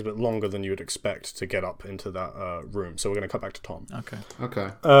while. It takes a bit longer than you would expect to get up into that room. So we're going to cut back to Tom. Okay.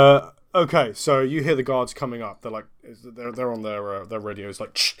 Okay. So you hear the guards coming up. They're like, they're on their radios.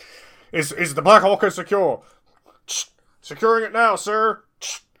 Like, Shh, is the Black Hawker secure? Shh, securing it now, sir.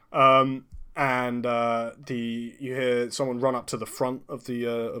 Shh. And you hear someone run up to the front of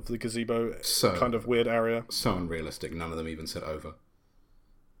the gazebo, kind of weird area. So unrealistic. None of them even said over.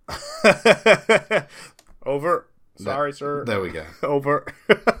 Over. Sorry, sir. There we go. Over.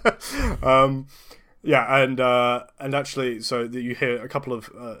 And actually, so you hear a couple of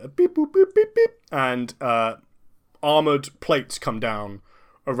beep boop beep beep beep, and armored plates come down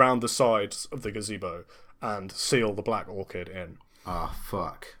around the sides of the gazebo and seal the Black Orchid in. Ah,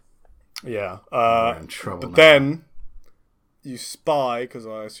 fuck. Yeah. We're in trouble now. Then you spy, because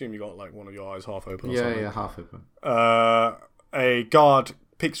I assume you got like one of your eyes half open or something. Yeah, half open. A guard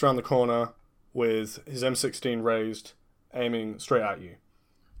peeks around the corner with his M16 raised, aiming straight at you.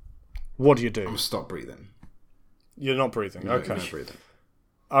 What do you do? I'm stop breathing. You're not breathing. No, okay. No breathing.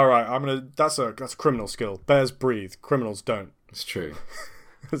 All right. That's a criminal skill. Bears breathe. Criminals don't. It's true.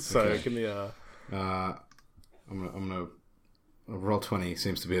 So okay. Give me a. I'm gonna roll 20.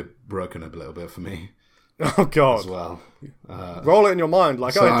 Seems to be broken a little bit for me. Oh God. As well. Roll it in your mind,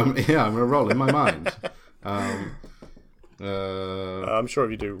 like I do. I'm gonna roll in my mind. I'm sure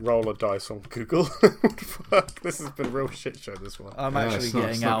if you do, roll a dice on Google. Fuck, this has been a real shit show. This one. I'm actually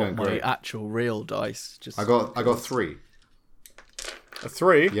getting out my actual real dice. I got 3. A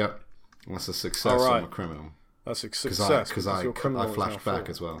 3? Yep. That's a success on a criminal. That's a success because I flashed back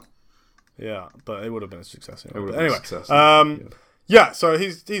as well. Yeah, but it would have been a success. Anyway, success. Yeah. So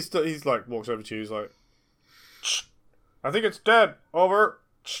he's like walks over to you. He's like, Shh, I think it's dead. Over.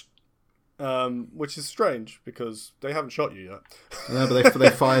 Shh. Which is strange because they haven't shot you yet. No, but they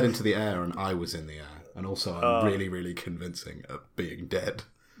fired into the air and I was in the air, and also I'm really, really convincing at being dead.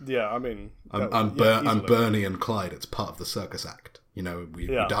 Yeah, I mean, I'm Bernie and Clyde. It's part of the circus act. You know, we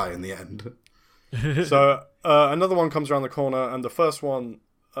die in the end. So another one comes around the corner, and the first one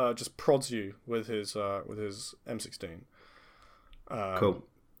just prods you with his M16. Cool.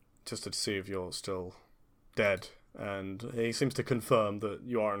 Just to see if you're still dead. And he seems to confirm that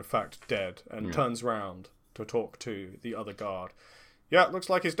you are in fact dead, and turns round to talk to the other guard. Yeah, looks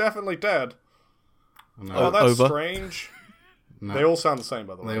like he's definitely dead. No. Oh, that's Over. strange. No. They all sound the same,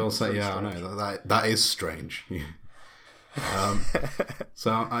 by the way. They all It's say, really yeah, strange. I know that is strange.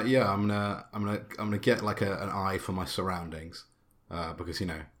 So I'm gonna get like an eye for my surroundings, because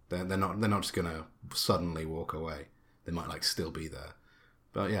they're not just gonna suddenly walk away. They might like still be there,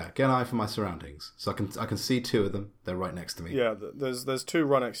 but yeah, get an eye for my surroundings. So I can see two of them. They're right next to me. Yeah, there's two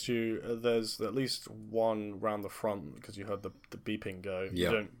right next to you. There's at least one round the front because you heard the beeping go. Yeah.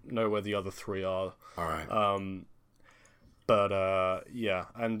 You don't know where the other three are. All right. But yeah,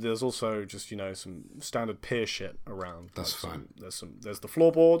 and there's also just some standard pier shit around. That's fine. There's the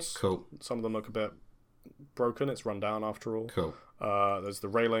floorboards. Cool. Some of them look a bit broken. It's run down after all. Cool. There's the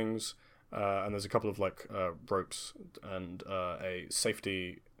railings, and there's a couple of ropes and a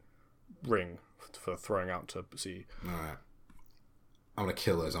safety ring for throwing out to sea. All right. I'm gonna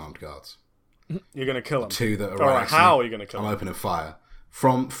kill those armed guards. You're gonna kill them. Two that are All right right, next to me. how are you gonna kill I'm them? opening fire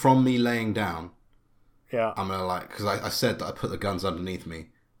from me laying down. Yeah. I'm gonna because I said that I put the guns underneath me.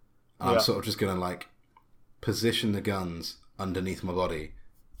 And I'm sort of just gonna position the guns underneath my body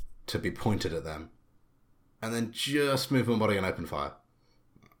to be pointed at them, and then just move my body and open fire.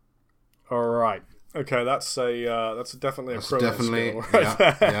 All right. Okay, that's definitely a That's criminal definitely skill right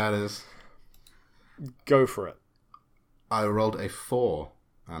there. yeah, it is. Go for it. I rolled a 4,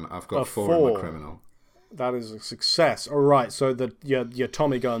 and I've got A 4 in 4. my criminal. That is a success. All right. So your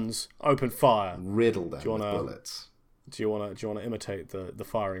Tommy guns open fire. Riddle them you with wanna- bullets. Do you want to imitate the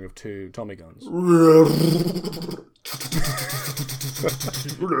firing of two Tommy guns?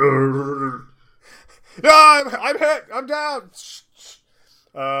 Yeah, I'm hit. I'm down.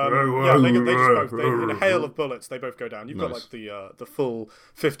 Yeah, they just both. In a hail of bullets, they both go down. You've got Nice. the full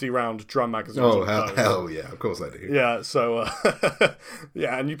 50-round drum magazine. Oh hell yeah! Of course I do. Yeah, so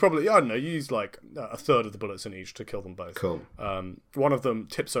yeah, and you probably I don't know. You use like a third of the bullets in each to kill them both. Cool. One of them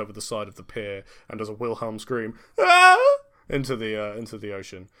tips over the side of the pier and does a Wilhelm scream "Ah!" into the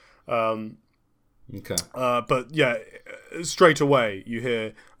ocean. Okay. But yeah, straight away you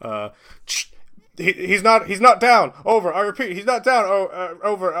hear he's not down. Over. I repeat, he's not down.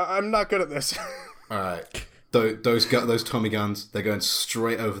 Over. I'm not good at this. All right. Those Tommy guns, they're going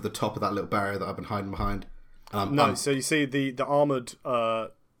straight over the top of that little barrier that I've been hiding behind. No, so you see the armored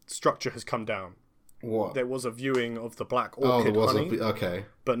structure has come down. What? There was a viewing of the black Oh, orchid there was honey, okay.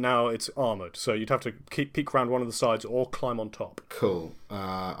 but now it's armored. So you'd have to peek around one of the sides or climb on top. Cool.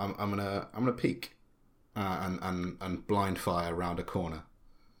 I'm gonna peek and blind fire around a corner.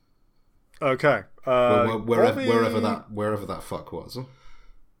 Okay. Wherever that fuck was.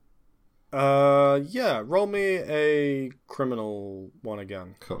 Yeah. Roll me a criminal one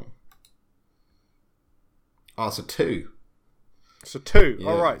again. Cool. Oh, it's a 2. So 2. Yeah.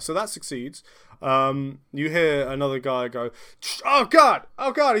 All right. So that succeeds. You hear another guy go, "Oh God!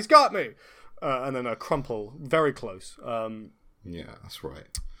 Oh God! He's got me!" And then a crumple very close. Yeah, that's right.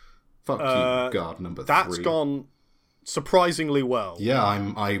 Fuck you, guard number 3. That's gone surprisingly well. Yeah,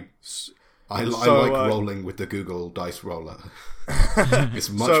 I like rolling with the Google dice roller. It's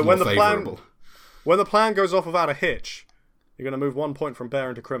much So more when favourable. When the plan goes off without a hitch, you're going to move 1 point from bear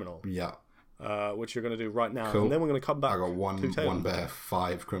into criminal, Yeah, which you're going to do right now, cool. and then we're going to come back. I got to Taylor. 1 bear,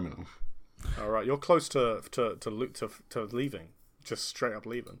 5 criminal. All right, you're close to leaving, just straight up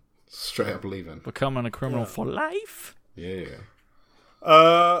leaving. Straight up leaving. Becoming a criminal for life. Yeah.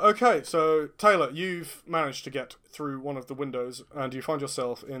 Okay, so Taylor, you've managed to get through one of the windows, and you find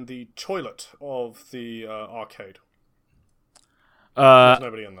yourself in the toilet of the arcade. There's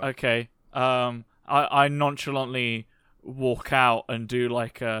nobody in there. Okay. I nonchalantly walk out and do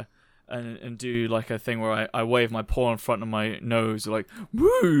like a thing where I wave my paw in front of my nose like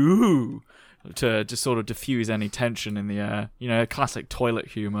woo to just sort of diffuse any tension in the air. You know, classic toilet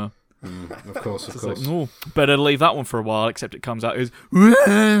humor. Of course. It's like, oh, better leave that one for a while. Except it comes out as.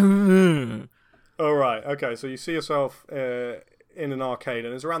 All right. Okay. So you see yourself in an arcade,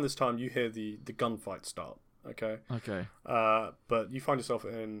 and it's around this time you hear the gunfight start. Okay. Okay. But you find yourself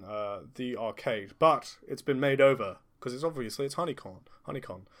in the arcade, but it's been made over because it's Honeycon.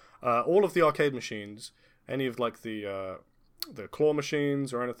 All of the arcade machines, any of like the claw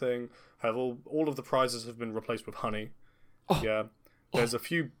machines or anything, have all of the prizes have been replaced with honey. Oh. Yeah. There's a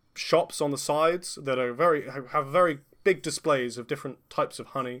few shops on the sides that are have very big displays of different types of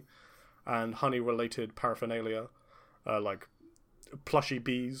honey and honey related paraphernalia, like plushy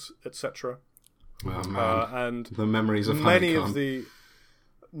bees, etc. Oh man, and the memories of many Honeycomb. of the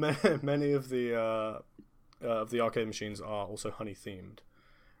many of the arcade machines are also honey themed.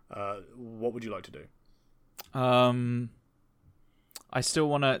 What would you like to do? I still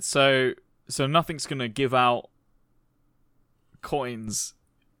want to. So nothing's gonna give out coins.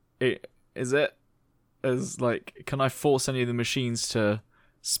 Is it? As like, can I force any of the machines to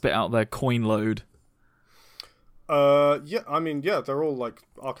spit out their coin load? Yeah, I mean, yeah, they're all like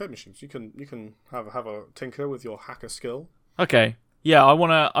arcade machines. You can have a tinker with your hacker skill. Okay. Yeah, I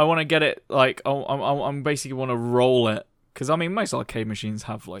wanna get it. Like, I'm basically want to roll it because I mean most arcade machines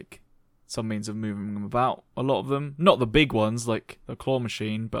have like some means of moving them about. A lot of them, not the big ones like the claw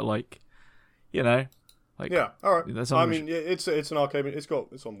machine, but like, like Yeah, all right. there's I some mean, it's an arcade. It's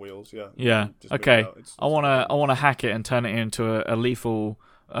on wheels. Yeah. yeah. Just move it Okay. out. I wanna hack it and turn it into a lethal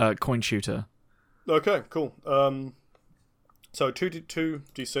coin shooter. Okay, cool. So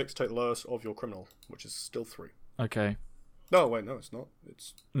 2d6 take the lowest of your criminal, which is still 3. Okay. No, wait, no, it's not.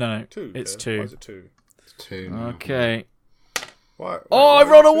 It's No, 2. it's here. 2. Why is it 2? It's 2. Okay. Why? Oh, I why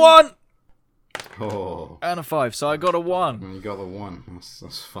rolled a is it 1 Oh, and a 5, so I got a 1. you got the 1.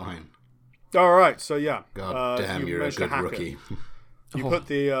 That's fine. 2? All right, so yeah. God damn, you're a managed to good hack rookie. it. You put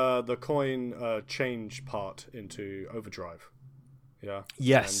the coin change part into overdrive. Yeah.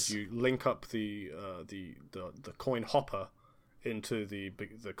 Yes. And you link up the coin hopper into the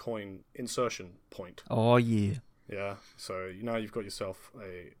coin insertion point. Oh yeah. Yeah. So now you've got yourself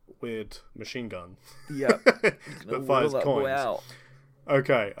a weird machine gun. Yep. that fires coins.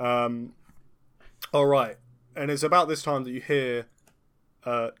 Okay. All right. And it's about this time that you hear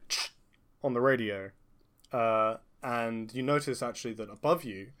on the radio, and you notice actually that above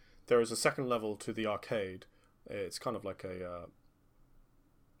you there is a second level to the arcade. It's kind of like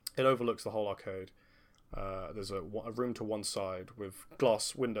it overlooks the whole arcade. There's a room to one side with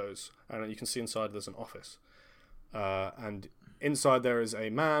glass windows, and you can see inside there's an office. And inside there is a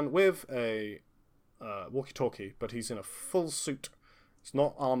man with a walkie-talkie, but he's in a full suit. He's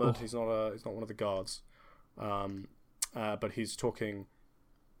not armored. He's not one of the guards. But he's talking.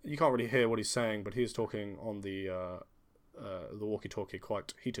 You can't really hear what he's saying, but he's talking on the walkie-talkie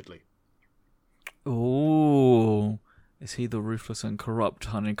quite heatedly. Oh, is he the ruthless and corrupt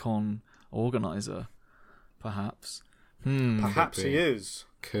Honeycomb organizer? Perhaps. Perhaps he is.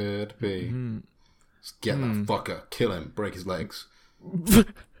 Could be. Let's get that fucker, kill him, break his legs.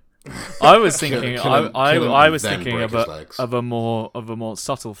 I was thinking. Kill him I was then thinking break of his legs. a more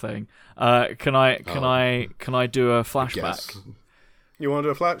subtle thing. Can I do a flashback? Yes. You want to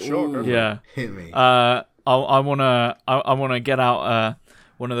do a flat? Sure. Go for it. Yeah. Hit me. I wanna get out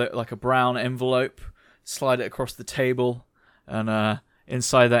one of the like a brown envelope, slide it across the table, and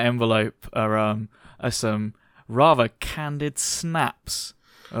inside that envelope are some rather candid snaps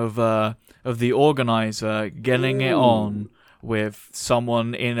of the organizer getting it on with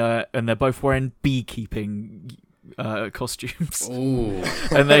someone and they're both wearing beekeeping costumes. Ooh.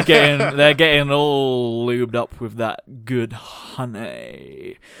 And they're getting all lubed up with that good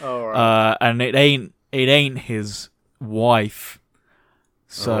honey. All right. And it ain't his wife.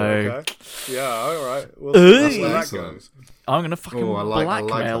 So Okay. Yeah. All right. We'll see where that Excellent. goes. I'm gonna fucking I like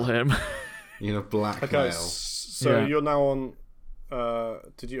blackmail that. him. You know, blackmail. Okay. So Yeah. you're now on.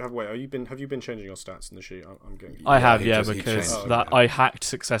 Did you have? Wait. Have you been changing your stats in the sheet? I'm getting. I have, he yeah, just- he because changed. that I hacked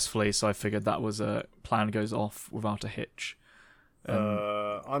successfully, so I figured that was a plan goes off without a hitch.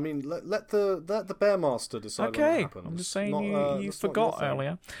 I mean, let the bear master decide when that Okay, happens. I'm just saying Not, you that's not your forgot thing.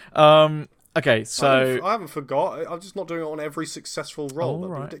 earlier. Okay, so I haven't forgot. I'm just not doing it on every successful roll.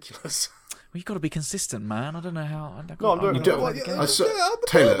 That'd right. be ridiculous. well, you got to be consistent, man. I don't know how. No, I'm doing You it. don't- Well, yeah, I yeah, saw- I'm the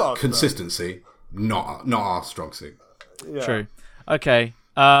Taylor, bear master. consistency, not our strong suit. Yeah. True. Okay.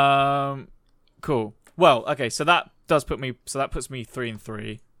 Cool. Well, okay. So that puts me 3 and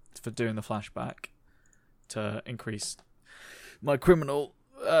 3 for doing the flashback to increase my criminal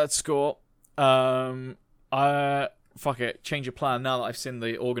score. Fuck it. Change of plan. Now that I've seen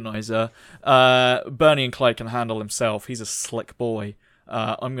the organizer, Bernie and Clay can handle himself. He's a slick boy.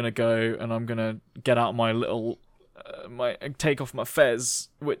 I'm gonna go and I'm gonna get out my little, take off my fez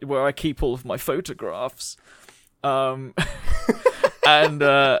where I keep all of my photographs. And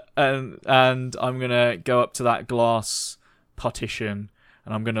I'm gonna go up to that glass partition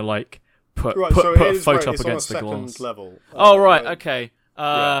and I'm gonna like put Right, put so a it is, photo right, up it's against on a the second glass. level. Oh right, okay.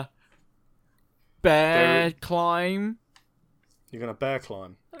 yeah. Bear climb. You're gonna bear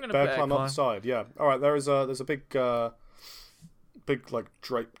climb. I'm gonna Bear climb up the side. Yeah. All right. There's a big like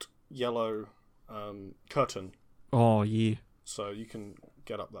draped yellow curtain, Oh yeah. so you can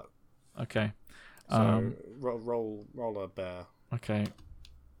get up that. Okay. So roll a bear. Okay.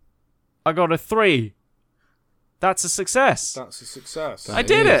 I got a 3. That's a success. That's a success. I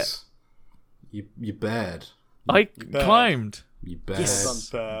did it. You bared. I climbed. You bared,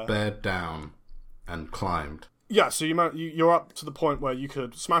 Yes. bared down and climbed. Yeah, so you're up to the point where you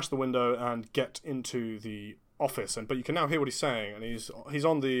could smash the window and get into the office, but you can now hear what he's saying, and he's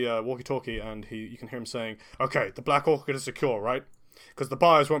on the walkie-talkie, and you can hear him saying, "Okay, the Black Orchid is secure, right? Because the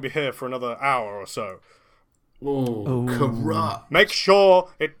buyers won't be here for another hour or so. Oh, corrupt. Make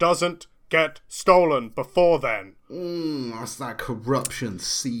sure it doesn't get stolen before then." That's that corruption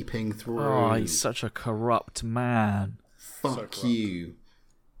seeping through. Oh, he's such a corrupt man. Fuck you.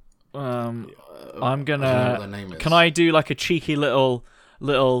 I'm I don't know gonna. what their name is. Can I do like a cheeky little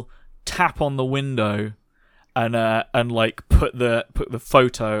tap on the window, and like put the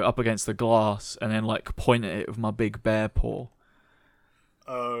photo up against the glass, and then like point at it with my big bear paw?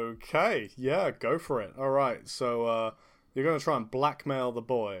 Okay, yeah, go for it. All right, so you're gonna try and blackmail the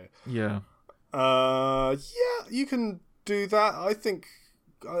boy. Yeah. Yeah, you can do that. I think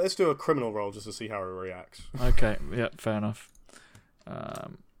let's do a criminal roll just to see how he reacts. Okay. Yeah. Fair enough.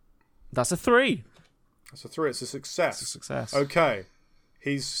 That's a 3. That's a 3. It's a success. It's a success. Okay,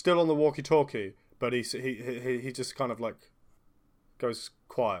 he's still on the walkie-talkie, but he just kind of like goes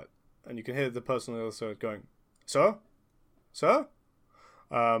quiet, and you can hear the person on the other side going, "Sir, sir,"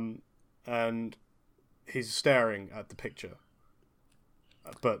 and he's staring at the picture,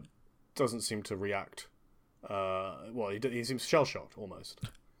 but doesn't seem to react. Well, he seems shell-shocked almost.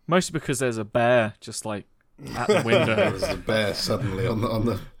 Mostly because there's a bear just like at the window. There's a bear suddenly on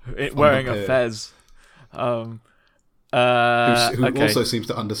the wearing on the a pier. fez. Who Okay. also seems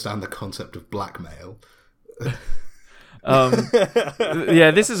to understand the concept of blackmail.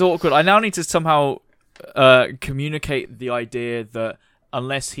 Yeah, this is awkward. I now need to somehow communicate the idea that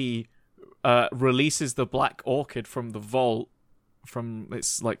unless he releases the Black Orchid from the vault, from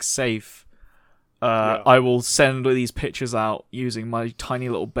its like safe, I will send these pictures out using my tiny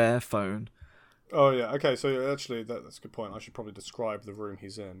little bear phone. Oh yeah, okay. So actually, that's a good point. I should probably describe the room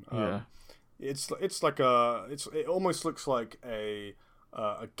he's in. Yeah. It's like it almost looks like a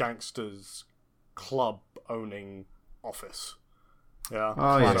gangster's club owning office. Yeah.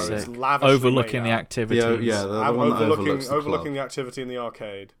 Oh, yeah. So it's Classic. lavishly Overlooking the laid out. activities. Yeah, the one that overlooks the overlooking club. the activity in the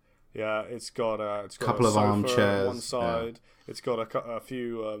arcade. Yeah, it's got Couple a of sofa armchairs, on one side. It's got a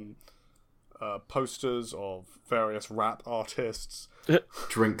few posters of various rap artists.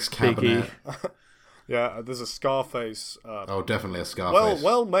 Drinks cabinet. Yeah, there's a Scarface. Oh, definitely a Scarface.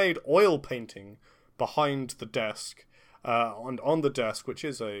 Well made oil painting behind the desk, and on the desk, which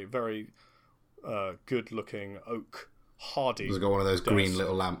is a very good looking oak hardy. It's got one of those desk. green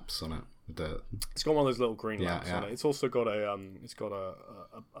little lamps on it. It's got one of those little green Yeah, lamps yeah. on it. It's also got a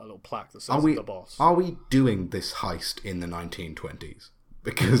little plaque that Are says the boss. we doing this heist in the 1920s?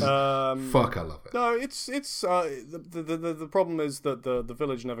 Because fuck, I love it. No, it's the problem is that the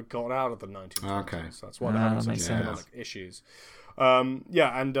village never got out of the 1920s. Okay. So that's why they're having that such makes economic sense. issues.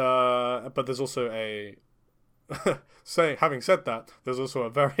 But there's also a having said that, there's also a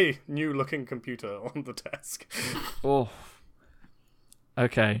very new looking computer on the desk. Oh.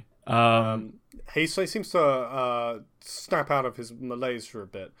 Okay. He seems to snap out of his malaise for a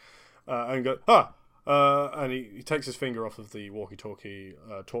bit and go, and he takes his finger off of the walkie-talkie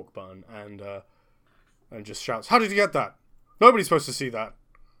talk button and just shouts, "How did you get that? Nobody's supposed to see that."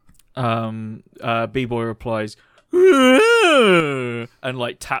 B-boy replies, and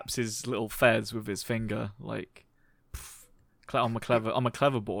like taps his little fez with his finger, like, I'm a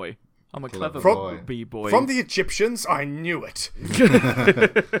clever boy. I'm a clever boy. B-boy. From the Egyptians, I knew it.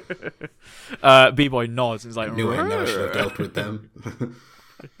 B-boy nods and is like, Knew I never should have dealt with them.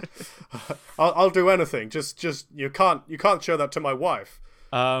 I'll do anything. Just you can't show that to my wife.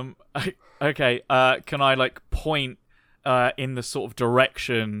 Okay. Can I like point in the sort of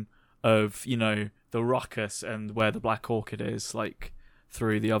direction of, you know, the ruckus and where the Black Orchid is, like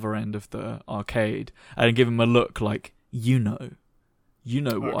through the other end of the arcade, and give him a look like, you know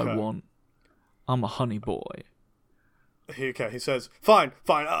what I want. I'm a honey boy. He says, fine,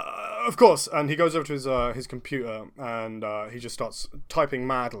 of course, and he goes over to his computer and he just starts typing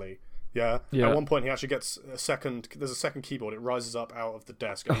madly. Yeah. At one point, he actually gets there's a second keyboard. It rises up out of the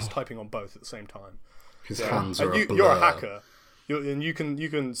desk, and he's typing on both at the same time. His hands are And you're a hacker, and you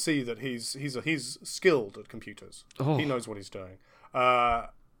can see that he's skilled at computers. Oh. He knows what he's doing.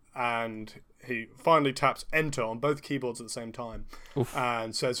 And he finally taps enter on both keyboards at the same time. Oof.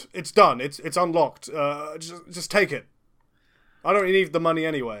 And says, "It's done. It's unlocked. Just take it. I don't need the money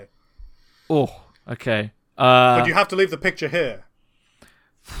anyway. Oh, okay. But you have to leave the picture here."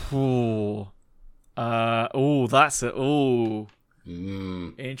 That's it. Ooh.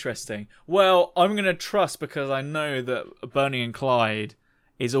 Interesting. Well, I'm going to trust because I know that Bernie and Clyde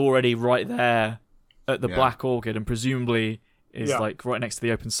is already right there at the Black Orchid and presumably is like right next to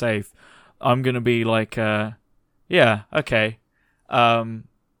the open safe. I'm going to be like, yeah, okay.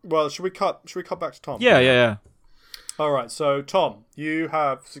 Well, should we cut back to Tom? Yeah. All right, so Tom, you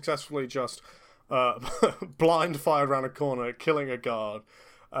have successfully just blind fired around a corner, killing a guard.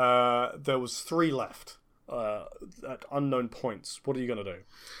 There was 3 left at unknown points. What are you going to do?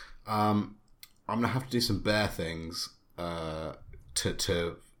 I'm going to have to do some bear things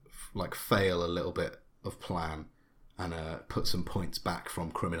to like fail a little bit of plan and put some points back from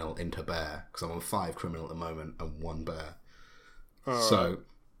criminal into bear, because I'm on 5 criminal at the moment and 1 bear. So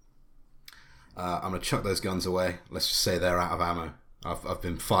I'm going to chuck those guns away. Let's just say they're out of ammo. I've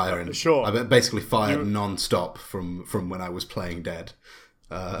been firing. Sure. I've basically fired non-stop from when I was playing dead.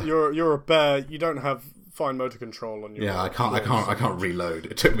 You're a bear. You don't have fine motor control on your. Yeah, I can't reload.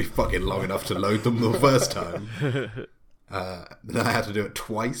 It took me fucking long enough to load them the first time. Then I had to do it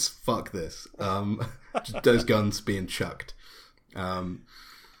twice. Fuck this. Just those guns being chucked. Now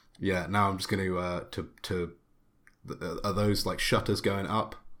I'm just going to. Are those like shutters going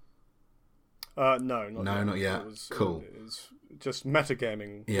up? No, not yet. Cool. It was just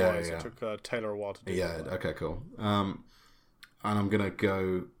metagaming. Yeah. It took Taylor a while to do. Yeah. Okay. Cool. And I'm gonna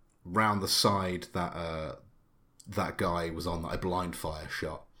go round the side that that guy was on that I blind fire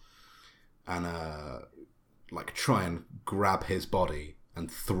shot, and like try and grab his body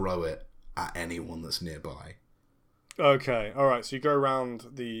and throw it at anyone that's nearby. Okay. All right. So you go around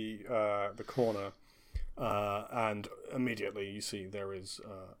the corner, and immediately you see there is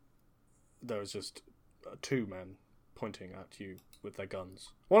just 2 men pointing at you with their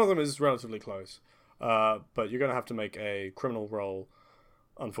guns. One of them is relatively close, but you're going to have to make a criminal roll,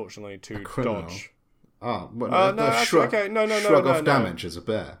 unfortunately, to dodge. Shrug off damage as a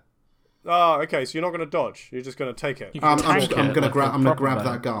bear. Okay, so you're not going to dodge. You're just going to take it. I'm going to grab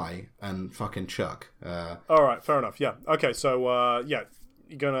that guy and fucking chuck. All right, fair enough. Yeah. Okay, so you're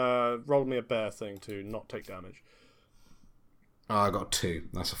going to roll me a bear thing to not take damage. I got 2.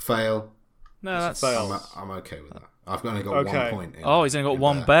 That's a fail. No, that's fail. I'm okay with that. I've only got 1 point. He's only got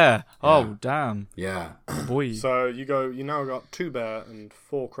 1 bear. Oh, damn. Yeah. Boy. So you now got 2 bear and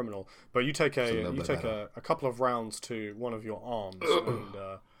 4 criminal, but you take a couple of rounds to one of your arms,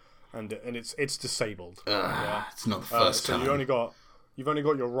 and it's disabled. It's not the first time. So you've only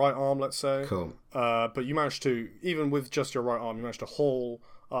got your right arm, let's say. Cool. But you managed to, even with just your right arm, you managed to haul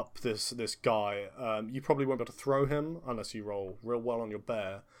up this guy. You probably won't be able to throw him unless you roll real well on your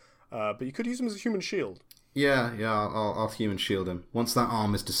bear. But you could use him as a human shield. Yeah, I'll human shield him. Once that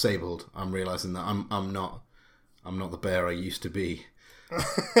arm is disabled, I'm realizing that I'm not the bear I used to be.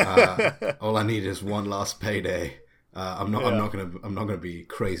 All I need is one last payday. I'm not gonna be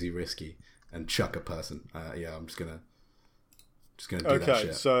crazy risky and chuck a person. I'm just gonna do that shit.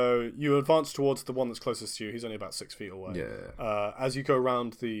 Okay, so you advance towards the one that's closest to you. He's only about 6 feet away. Yeah. As you go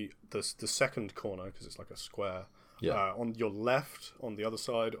around the second corner, because it's like a square. Yeah. On your left, on the other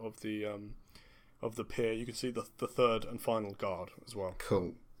side of the pier, you can see the third and final guard as well.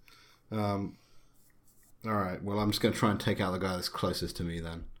 Cool. All right. Well, I'm just going to try and take out the guy that's closest to me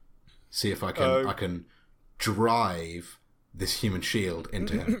then. See if I can drive this human shield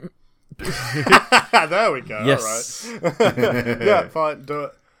into him. There we go. Yes. All right. Yeah, fine. Do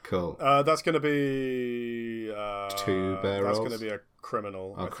it. Cool. That's going to be 2 bear rolls. That's going to be a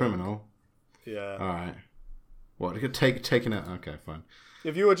criminal. A criminal. Yeah. All right. What? Taking it? Okay, fine.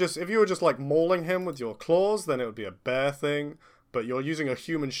 If you were just like mauling him with your claws, then it would be a bear thing. But you're using a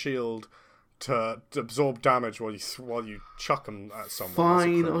human shield to absorb damage while you chuck him at someone.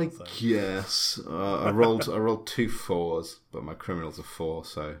 Fine, I guess. I rolled 2 4s, but my criminal's a 4,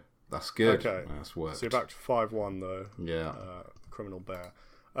 so that's good. Okay, that's worked. So you're back to 5-1 though. Yeah. Criminal bear.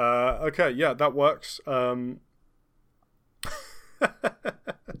 Okay, yeah, that works.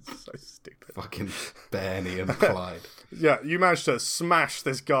 So stupid. Fucking Bernie and Clyde. Yeah, you managed to smash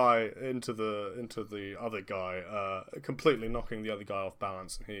this guy into the other guy, completely knocking the other guy off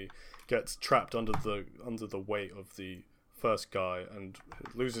balance, and he gets trapped under the weight of the first guy and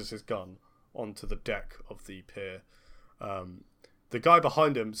loses his gun onto the deck of the pier. The guy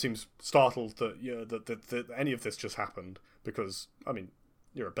behind him seems startled that any of this just happened, because I mean,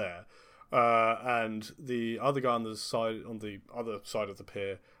 you're a bear. And the other guy on the other side of the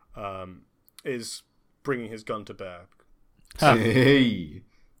pier is bringing his gun to bear. Hey,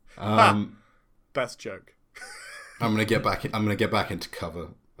 Best joke. I'm gonna get back into cover.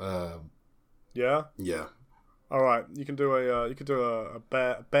 Yeah. Yeah. All right. You can do a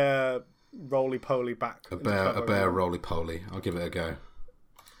bear roly-poly back. A bear roly-poly. I'll give it a go.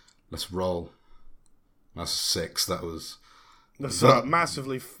 Let's roll. That's 6. That's a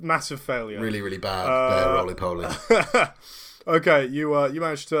massive failure. Really, really bad. Bear roly-poly. Okay, you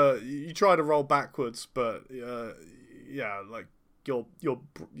managed to you try to roll backwards, but like your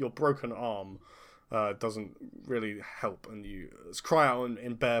broken arm doesn't really help, and you cry out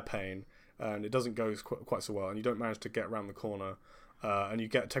in bear pain, and it doesn't go quite so well, and you don't manage to get around the corner, and you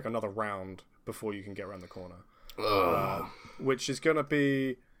take another round before you can get around the corner, which is going to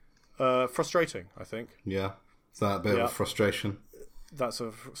be frustrating, I think. Yeah, is that a bit of a frustration?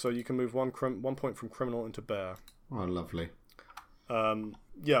 So you can move 1 point from criminal into bear. Oh, lovely.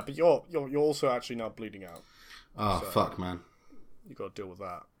 Yeah, but you're also actually now bleeding out. Oh, so fuck, man. You got to deal with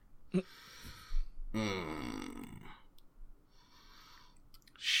that.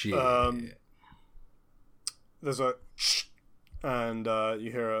 Shit. There's a and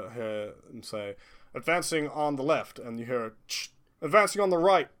you hear him say, "Advancing on the left," and you hear "Advancing on the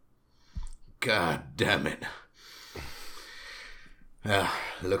right." God damn it.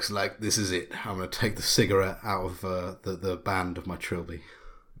 Looks like this is it. I'm going to take the cigarette out of the band of my trilby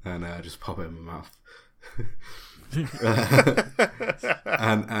and just pop it in my mouth.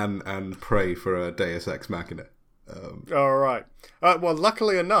 and pray for a Deus Ex Machina. All right. Well,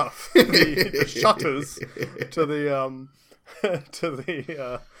 luckily enough, the shutters to the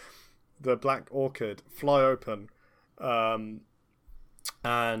black orchid fly open, and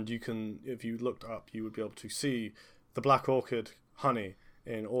you can, if you looked up, you would be able to see the black orchid honey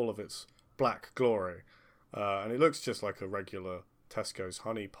in all of its black glory, and it looks just like a regular Tesco's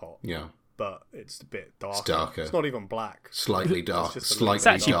honey pot. Yeah, but it's a bit darker. It's darker. It's not even black. Slightly dark. It's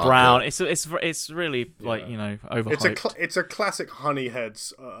actually darker. Brown. It's really like overhyped. It's a classic honey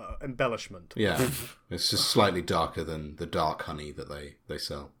heads embellishment. Yeah, it's just slightly darker than the dark honey that they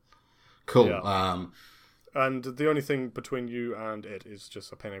sell. Cool. Yeah. And the only thing between you and it is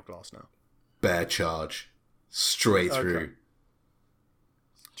just a pane of glass now. Bear charge straight through. Okay.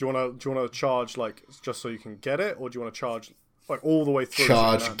 Do you want to charge like just so you can get it, or do you want to charge like all the way through?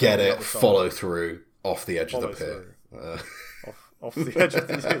 Charge, get it, follow through, off the edge of the pier. Off the edge of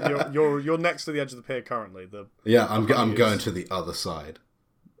the you're next to the edge of the pier currently. I'm going to the other side.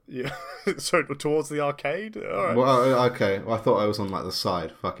 Yeah, so towards the arcade. All right. Well, okay. Well, I thought I was on like the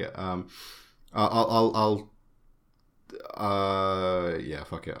side. Fuck it. I'll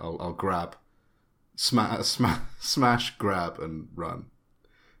fuck it. I'll grab, smash, grab, and run.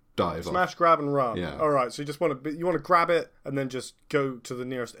 Dive. Smash, grab, and run. Yeah. All right. So you just want to grab it and then just go to the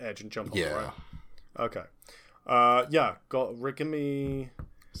nearest edge and jump off. Yeah. Right? Okay. Yeah. Give me.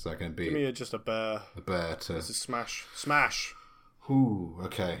 Is that going to be? Give me just a bear. A bear to. This is smash. Ooh.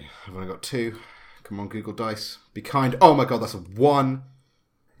 Okay. I've only got 2. Come on, Google Dice. Be kind. Oh my god, that's a 1.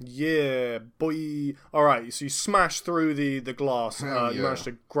 Yeah, boy. All right, so you smash through the glass. You manage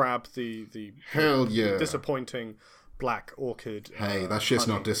to grab the Hell yeah. disappointing black orchid. Hey, that shit's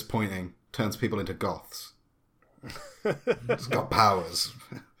honey. not disappointing. Turns people into goths. It's got powers.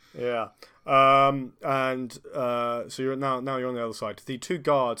 Yeah. So you're now you're on the other side. The 2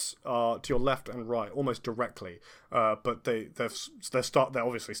 guards are to your left and right, almost directly. But they're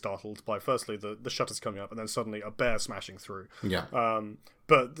obviously startled by firstly the shutters coming up, and then suddenly a bear smashing through. Yeah.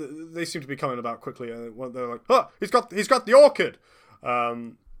 But they seem to be coming about quickly, and they're like, "Oh, he's got the orchid,"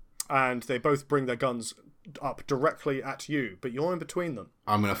 and they both bring their guns up directly at you, but you're in between them.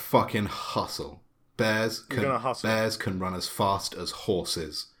 I'm gonna fucking hustle. Bears can run as fast as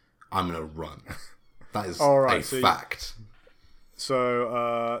horses. I'm gonna run. That is fact.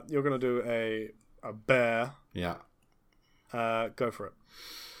 So you're gonna do a bear. Yeah. Go for it.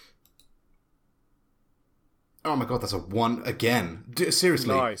 Oh my god, that's a 1 again.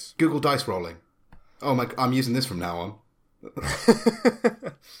 Seriously. Nice. Google Dice rolling. Oh my, I'm using this from now on.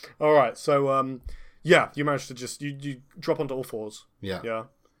 All right. So you managed to just you drop onto all fours. Yeah. Yeah.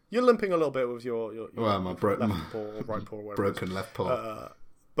 You're limping a little bit with your my left paw or right paw, or whatever. Broken left paw.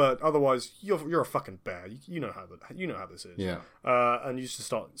 But otherwise, you're a fucking bear. You know how this is. Yeah. And you just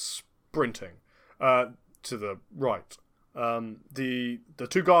start sprinting to the right. The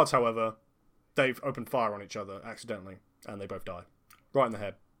 2 guards, however, they've opened fire on each other accidentally, and they both die right in the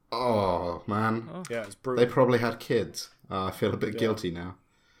head. Oh man. Yeah, it's brutal. They probably had kids. I feel a bit guilty now.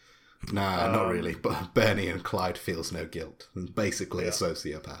 Nah, not really. But Bernie and Clyde feels no guilt. Basically a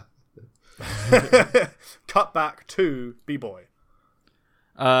sociopath. Cut back to B-boy.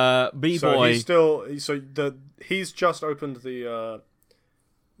 B-boy. He's just opened the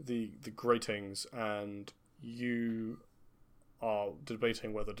gratings, and you are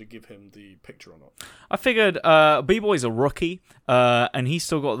debating whether to give him the picture or not. I figured B-Boy's a rookie, and he's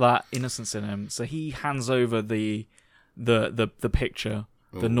still got that innocence in him, so he hands over the picture,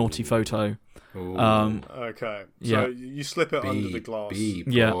 the naughty photo. Okay, so you slip it under the glass.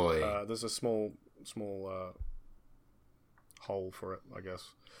 B-Boy. There's a small hole for it, I guess.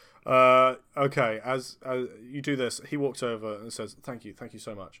 Okay, as you do this, he walks over and says, "Thank you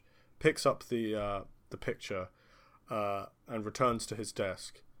so much." Picks up the picture and returns to his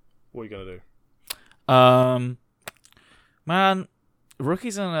desk. What are you gonna do? Man,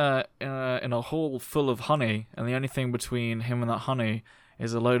 Rookie's in a hall full of honey, and the only thing between him and that honey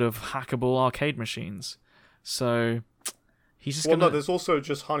is a load of hackable arcade machines. So he's just gonna. No, there's also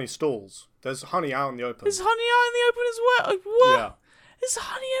just honey stalls. There's honey out in the open. There's honey out in the open as well. What? Yeah. There's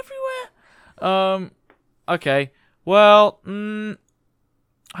honey everywhere. Okay. Well,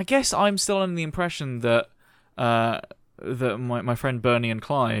 I guess I'm still under the impression that that my friend Bernie and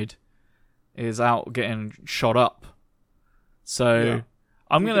Clyde is out getting shot up. So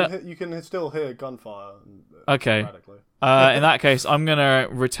you can still hear gunfire. Okay. In that case, I'm gonna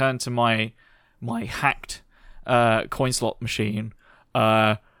return to my hacked coin slot machine.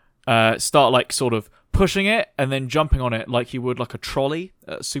 Start like sort of pushing it and then jumping on it like you would like a trolley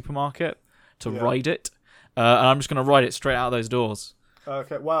at a supermarket to ride it. And I'm just gonna ride it straight out of those doors.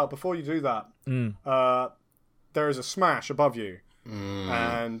 Okay. Wow. Before you do that, there is a smash above you,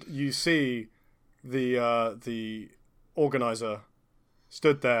 and you see the organizer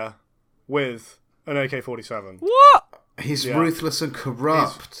stood there with an AK-47. What? He's ruthless and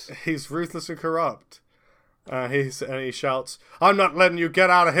corrupt. He's ruthless and corrupt. He shouts, "I'm not letting you get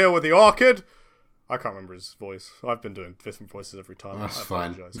out of here with the orchid!" I can't remember his voice. I've been doing different voices every time. That's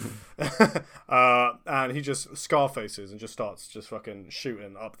fine. And he just scarfaces and just starts just fucking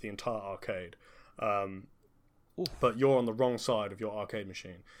shooting up the entire arcade. But you're on the wrong side of your arcade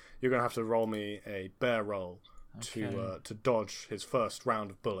machine. You're going to have to roll me a bear roll to dodge his first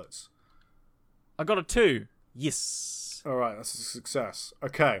round of bullets. I got a 2. Yes. All right, that's a success.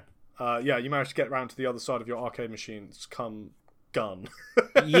 Okay. You managed to get round to the other side of your arcade machine's gun.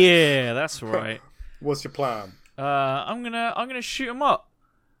 Yeah, that's right. What's your plan? I'm gonna shoot him up.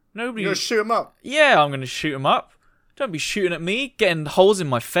 You're gonna shoot him up? Yeah, I'm gonna shoot him up. Don't be shooting at me, getting holes in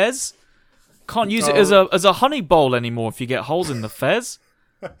my fez. Can't use it as a honey bowl anymore if you get holes in the fez.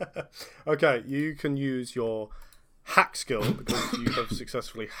 Okay, you can use your hack skill because you have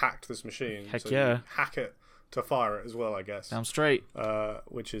successfully hacked this machine. Heck so yeah. You hack it to fire it as well, I guess. Damn straight.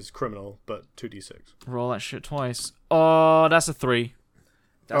 Which is criminal, but 2d6. Roll that shit twice. Oh, that's a 3.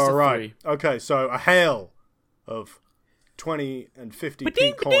 That's All a right. 3. Okay, so a hail of 20 and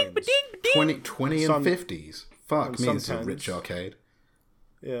 50p coins. 20 and 50s. Fuck me, it's a rich arcade.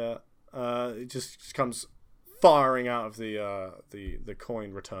 Yeah. It just comes firing out of the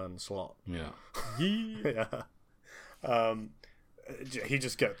coin return slot. Yeah. Yeah. He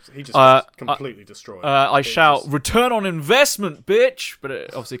just gets completely destroyed. I shout, "Return on investment, bitch!" But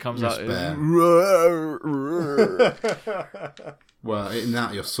it obviously comes out as... Well, in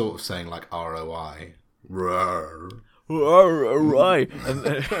that you're sort of saying like ROI. Right. And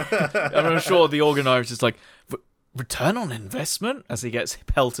I'm sure the organizer is like, "Return on investment?" as he gets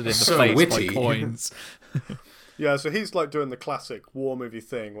pelted in the face witty. by coins. Yeah, so he's like doing the classic war movie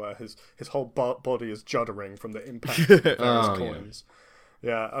thing where his whole body is juddering from the impact of various coins.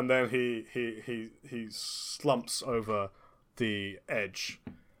 Yeah, and then he slumps over the edge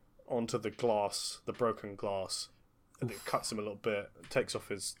onto the glass, the broken glass, and it cuts him a little bit. It takes off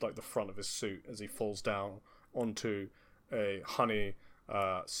his the front of his suit as he falls down onto a honey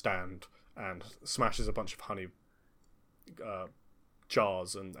stand and smashes a bunch of honey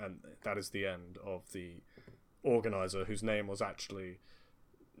jars, and that is the end of the organizer, whose name was actually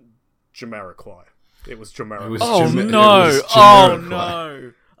Jamiroquai. It was Jamiroquai. Oh no! Oh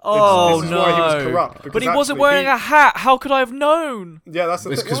no! Oh this is no! why he was corrupt, But he wasn't wearing a hat. How could I have known? Yeah, that's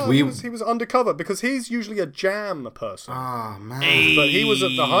the thing. He was undercover because he's usually a jam person. Oh man! But he was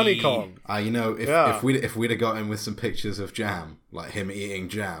at the honeycomb. If we'd have got him with some pictures of jam, like him eating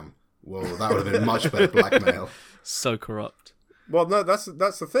jam, well, that would have been much better blackmail. So corrupt. Well, no, that's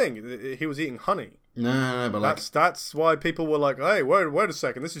the thing. He was eating honey. No, but that's why people were like, "Hey, wait a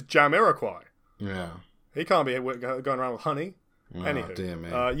second, this is Jamiroquai. Yeah, he can't be going around with honey." Anywho, dear me.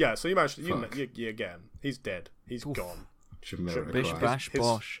 Yeah. So you managed. You again. He's dead. He's gone. Bish bash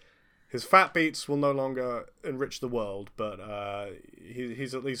bosh. His fat beats will no longer enrich the world, but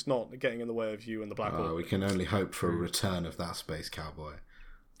he's at least not getting in the way of you and the Black Order. We can only hope for a return of that space cowboy.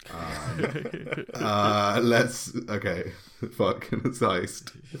 Let's fuck, it's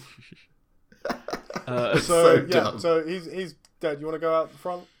Heist. So he's Dad, you want to go out the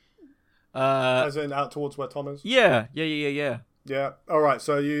front? As in out towards where Tom is? Yeah. Yeah. All right.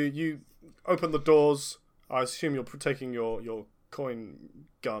 So you open the doors. I assume you're taking your coin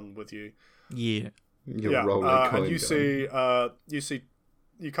gun with you. Yeah. Your rolling coin and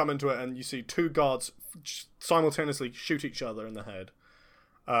you come into it and you see two guards simultaneously shoot each other in the head,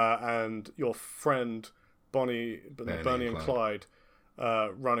 and your friend Bernie and Clyde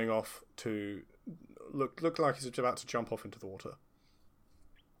running off to look like he's about to jump off into the water.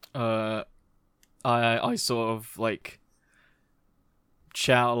 I sort of like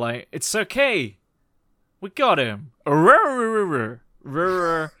shout like, "It's okay, we got him!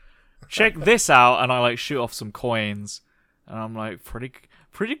 Check this out!" And I like shoot off some coins, and I'm like,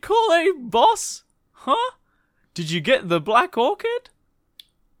 pretty cool, eh, boss? Huh? Did you get the black orchid?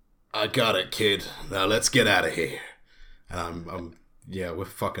 I got it, kid. Now let's get out of here. And we're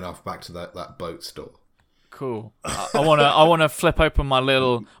fucking off back to that boat store. Cool. I wanna flip open my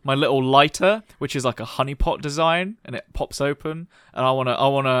little lighter, which is like a honeypot design, and it pops open. And I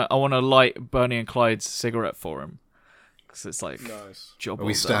wanna light Bernie and Clyde's cigarette for him, because it's like nice. Job.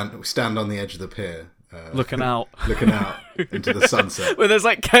 We stand on the edge of the pier, looking out into the sunset. Where there's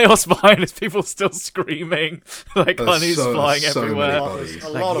like chaos behind us, people still screaming, like honey's flying everywhere. There's a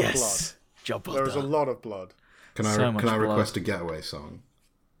lot of blood. Job well There is a done. lot of blood. Can I request a getaway song?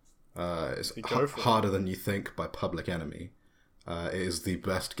 It's harder than you think by Public Enemy. It is the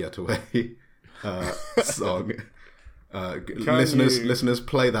best getaway song. Listeners,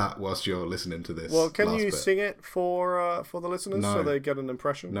 play that whilst you're listening to this. Well, can you sing it for the listeners so they get an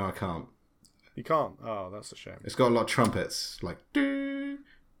impression? No, I can't. You can't? Oh, that's a shame. It's got a lot of trumpets, like do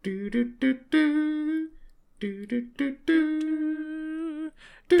do do do do do do do do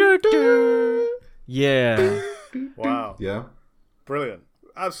do do. Yeah. Wow. Yeah. Brilliant.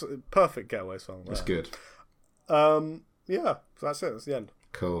 Absolutely perfect getaway song. That's good. Yeah, so that's it. That's the end.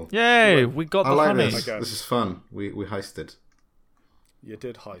 Cool. Yay, we got the honey. This. Okay. This is fun. We heisted. You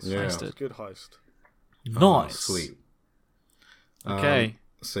did heist. Yeah. Heisted. Good heist. Nice. Oh, sweet. Okay.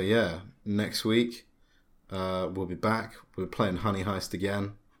 So yeah, next week we'll be back. We're playing Honey Heist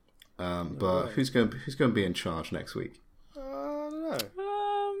again. But who's going to be in charge next week? I don't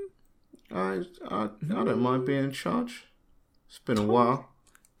know. I don't mind being in charge. It's been a while.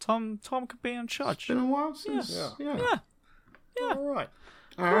 Tom could be in charge. It's been a while since. Yeah. All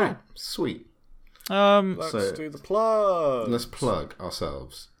right. Sweet. Let's do the plug. Let's plug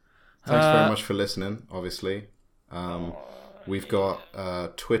ourselves. Thanks very much for listening. Obviously, we've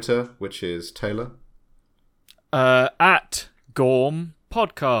got Twitter, which is Taylor. At Gorm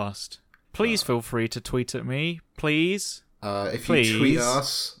Podcast. Please feel free to tweet at me. Please. If you tweet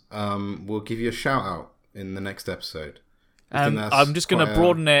us, we'll give you a shout out in the next episode. And I'm just going to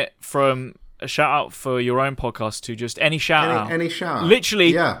broaden it from a shout out for your own podcast to just any shout out. Any shout out.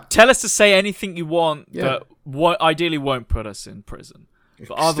 Literally, tell us to say anything you want that ideally won't put us in prison.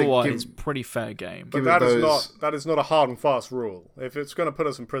 But otherwise, pretty fair game. But that is not a hard and fast rule. If it's going to put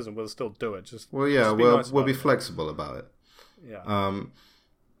us in prison, we'll still do it. We'll be flexible about it. Yeah.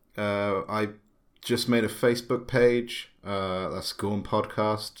 I just made a Facebook page. That's Gorm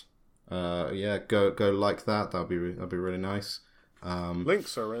Podcast. Go like that. That'd be really nice.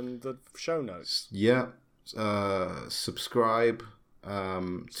 Links are in the show notes. Yeah. Subscribe to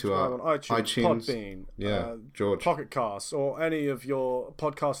our on iTunes. Podbean, George. Pocket Casts, or any of your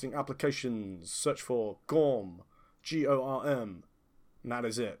podcasting applications. Search for Gorm, GORM, and that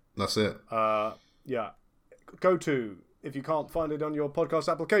is it. That's it. If you can't find it on your podcast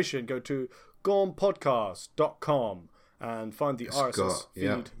application, go to gormpodcast.com and find the RSS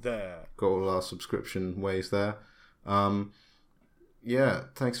feed there. Got all our subscription ways there.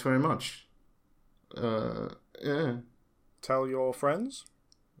 Thanks very much. Tell your friends.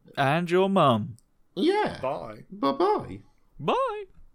 And your mum. Yeah. Bye. Bye-bye. Bye.